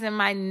you guys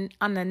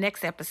on the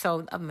next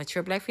episode of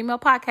Mature Black Female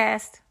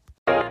Podcast.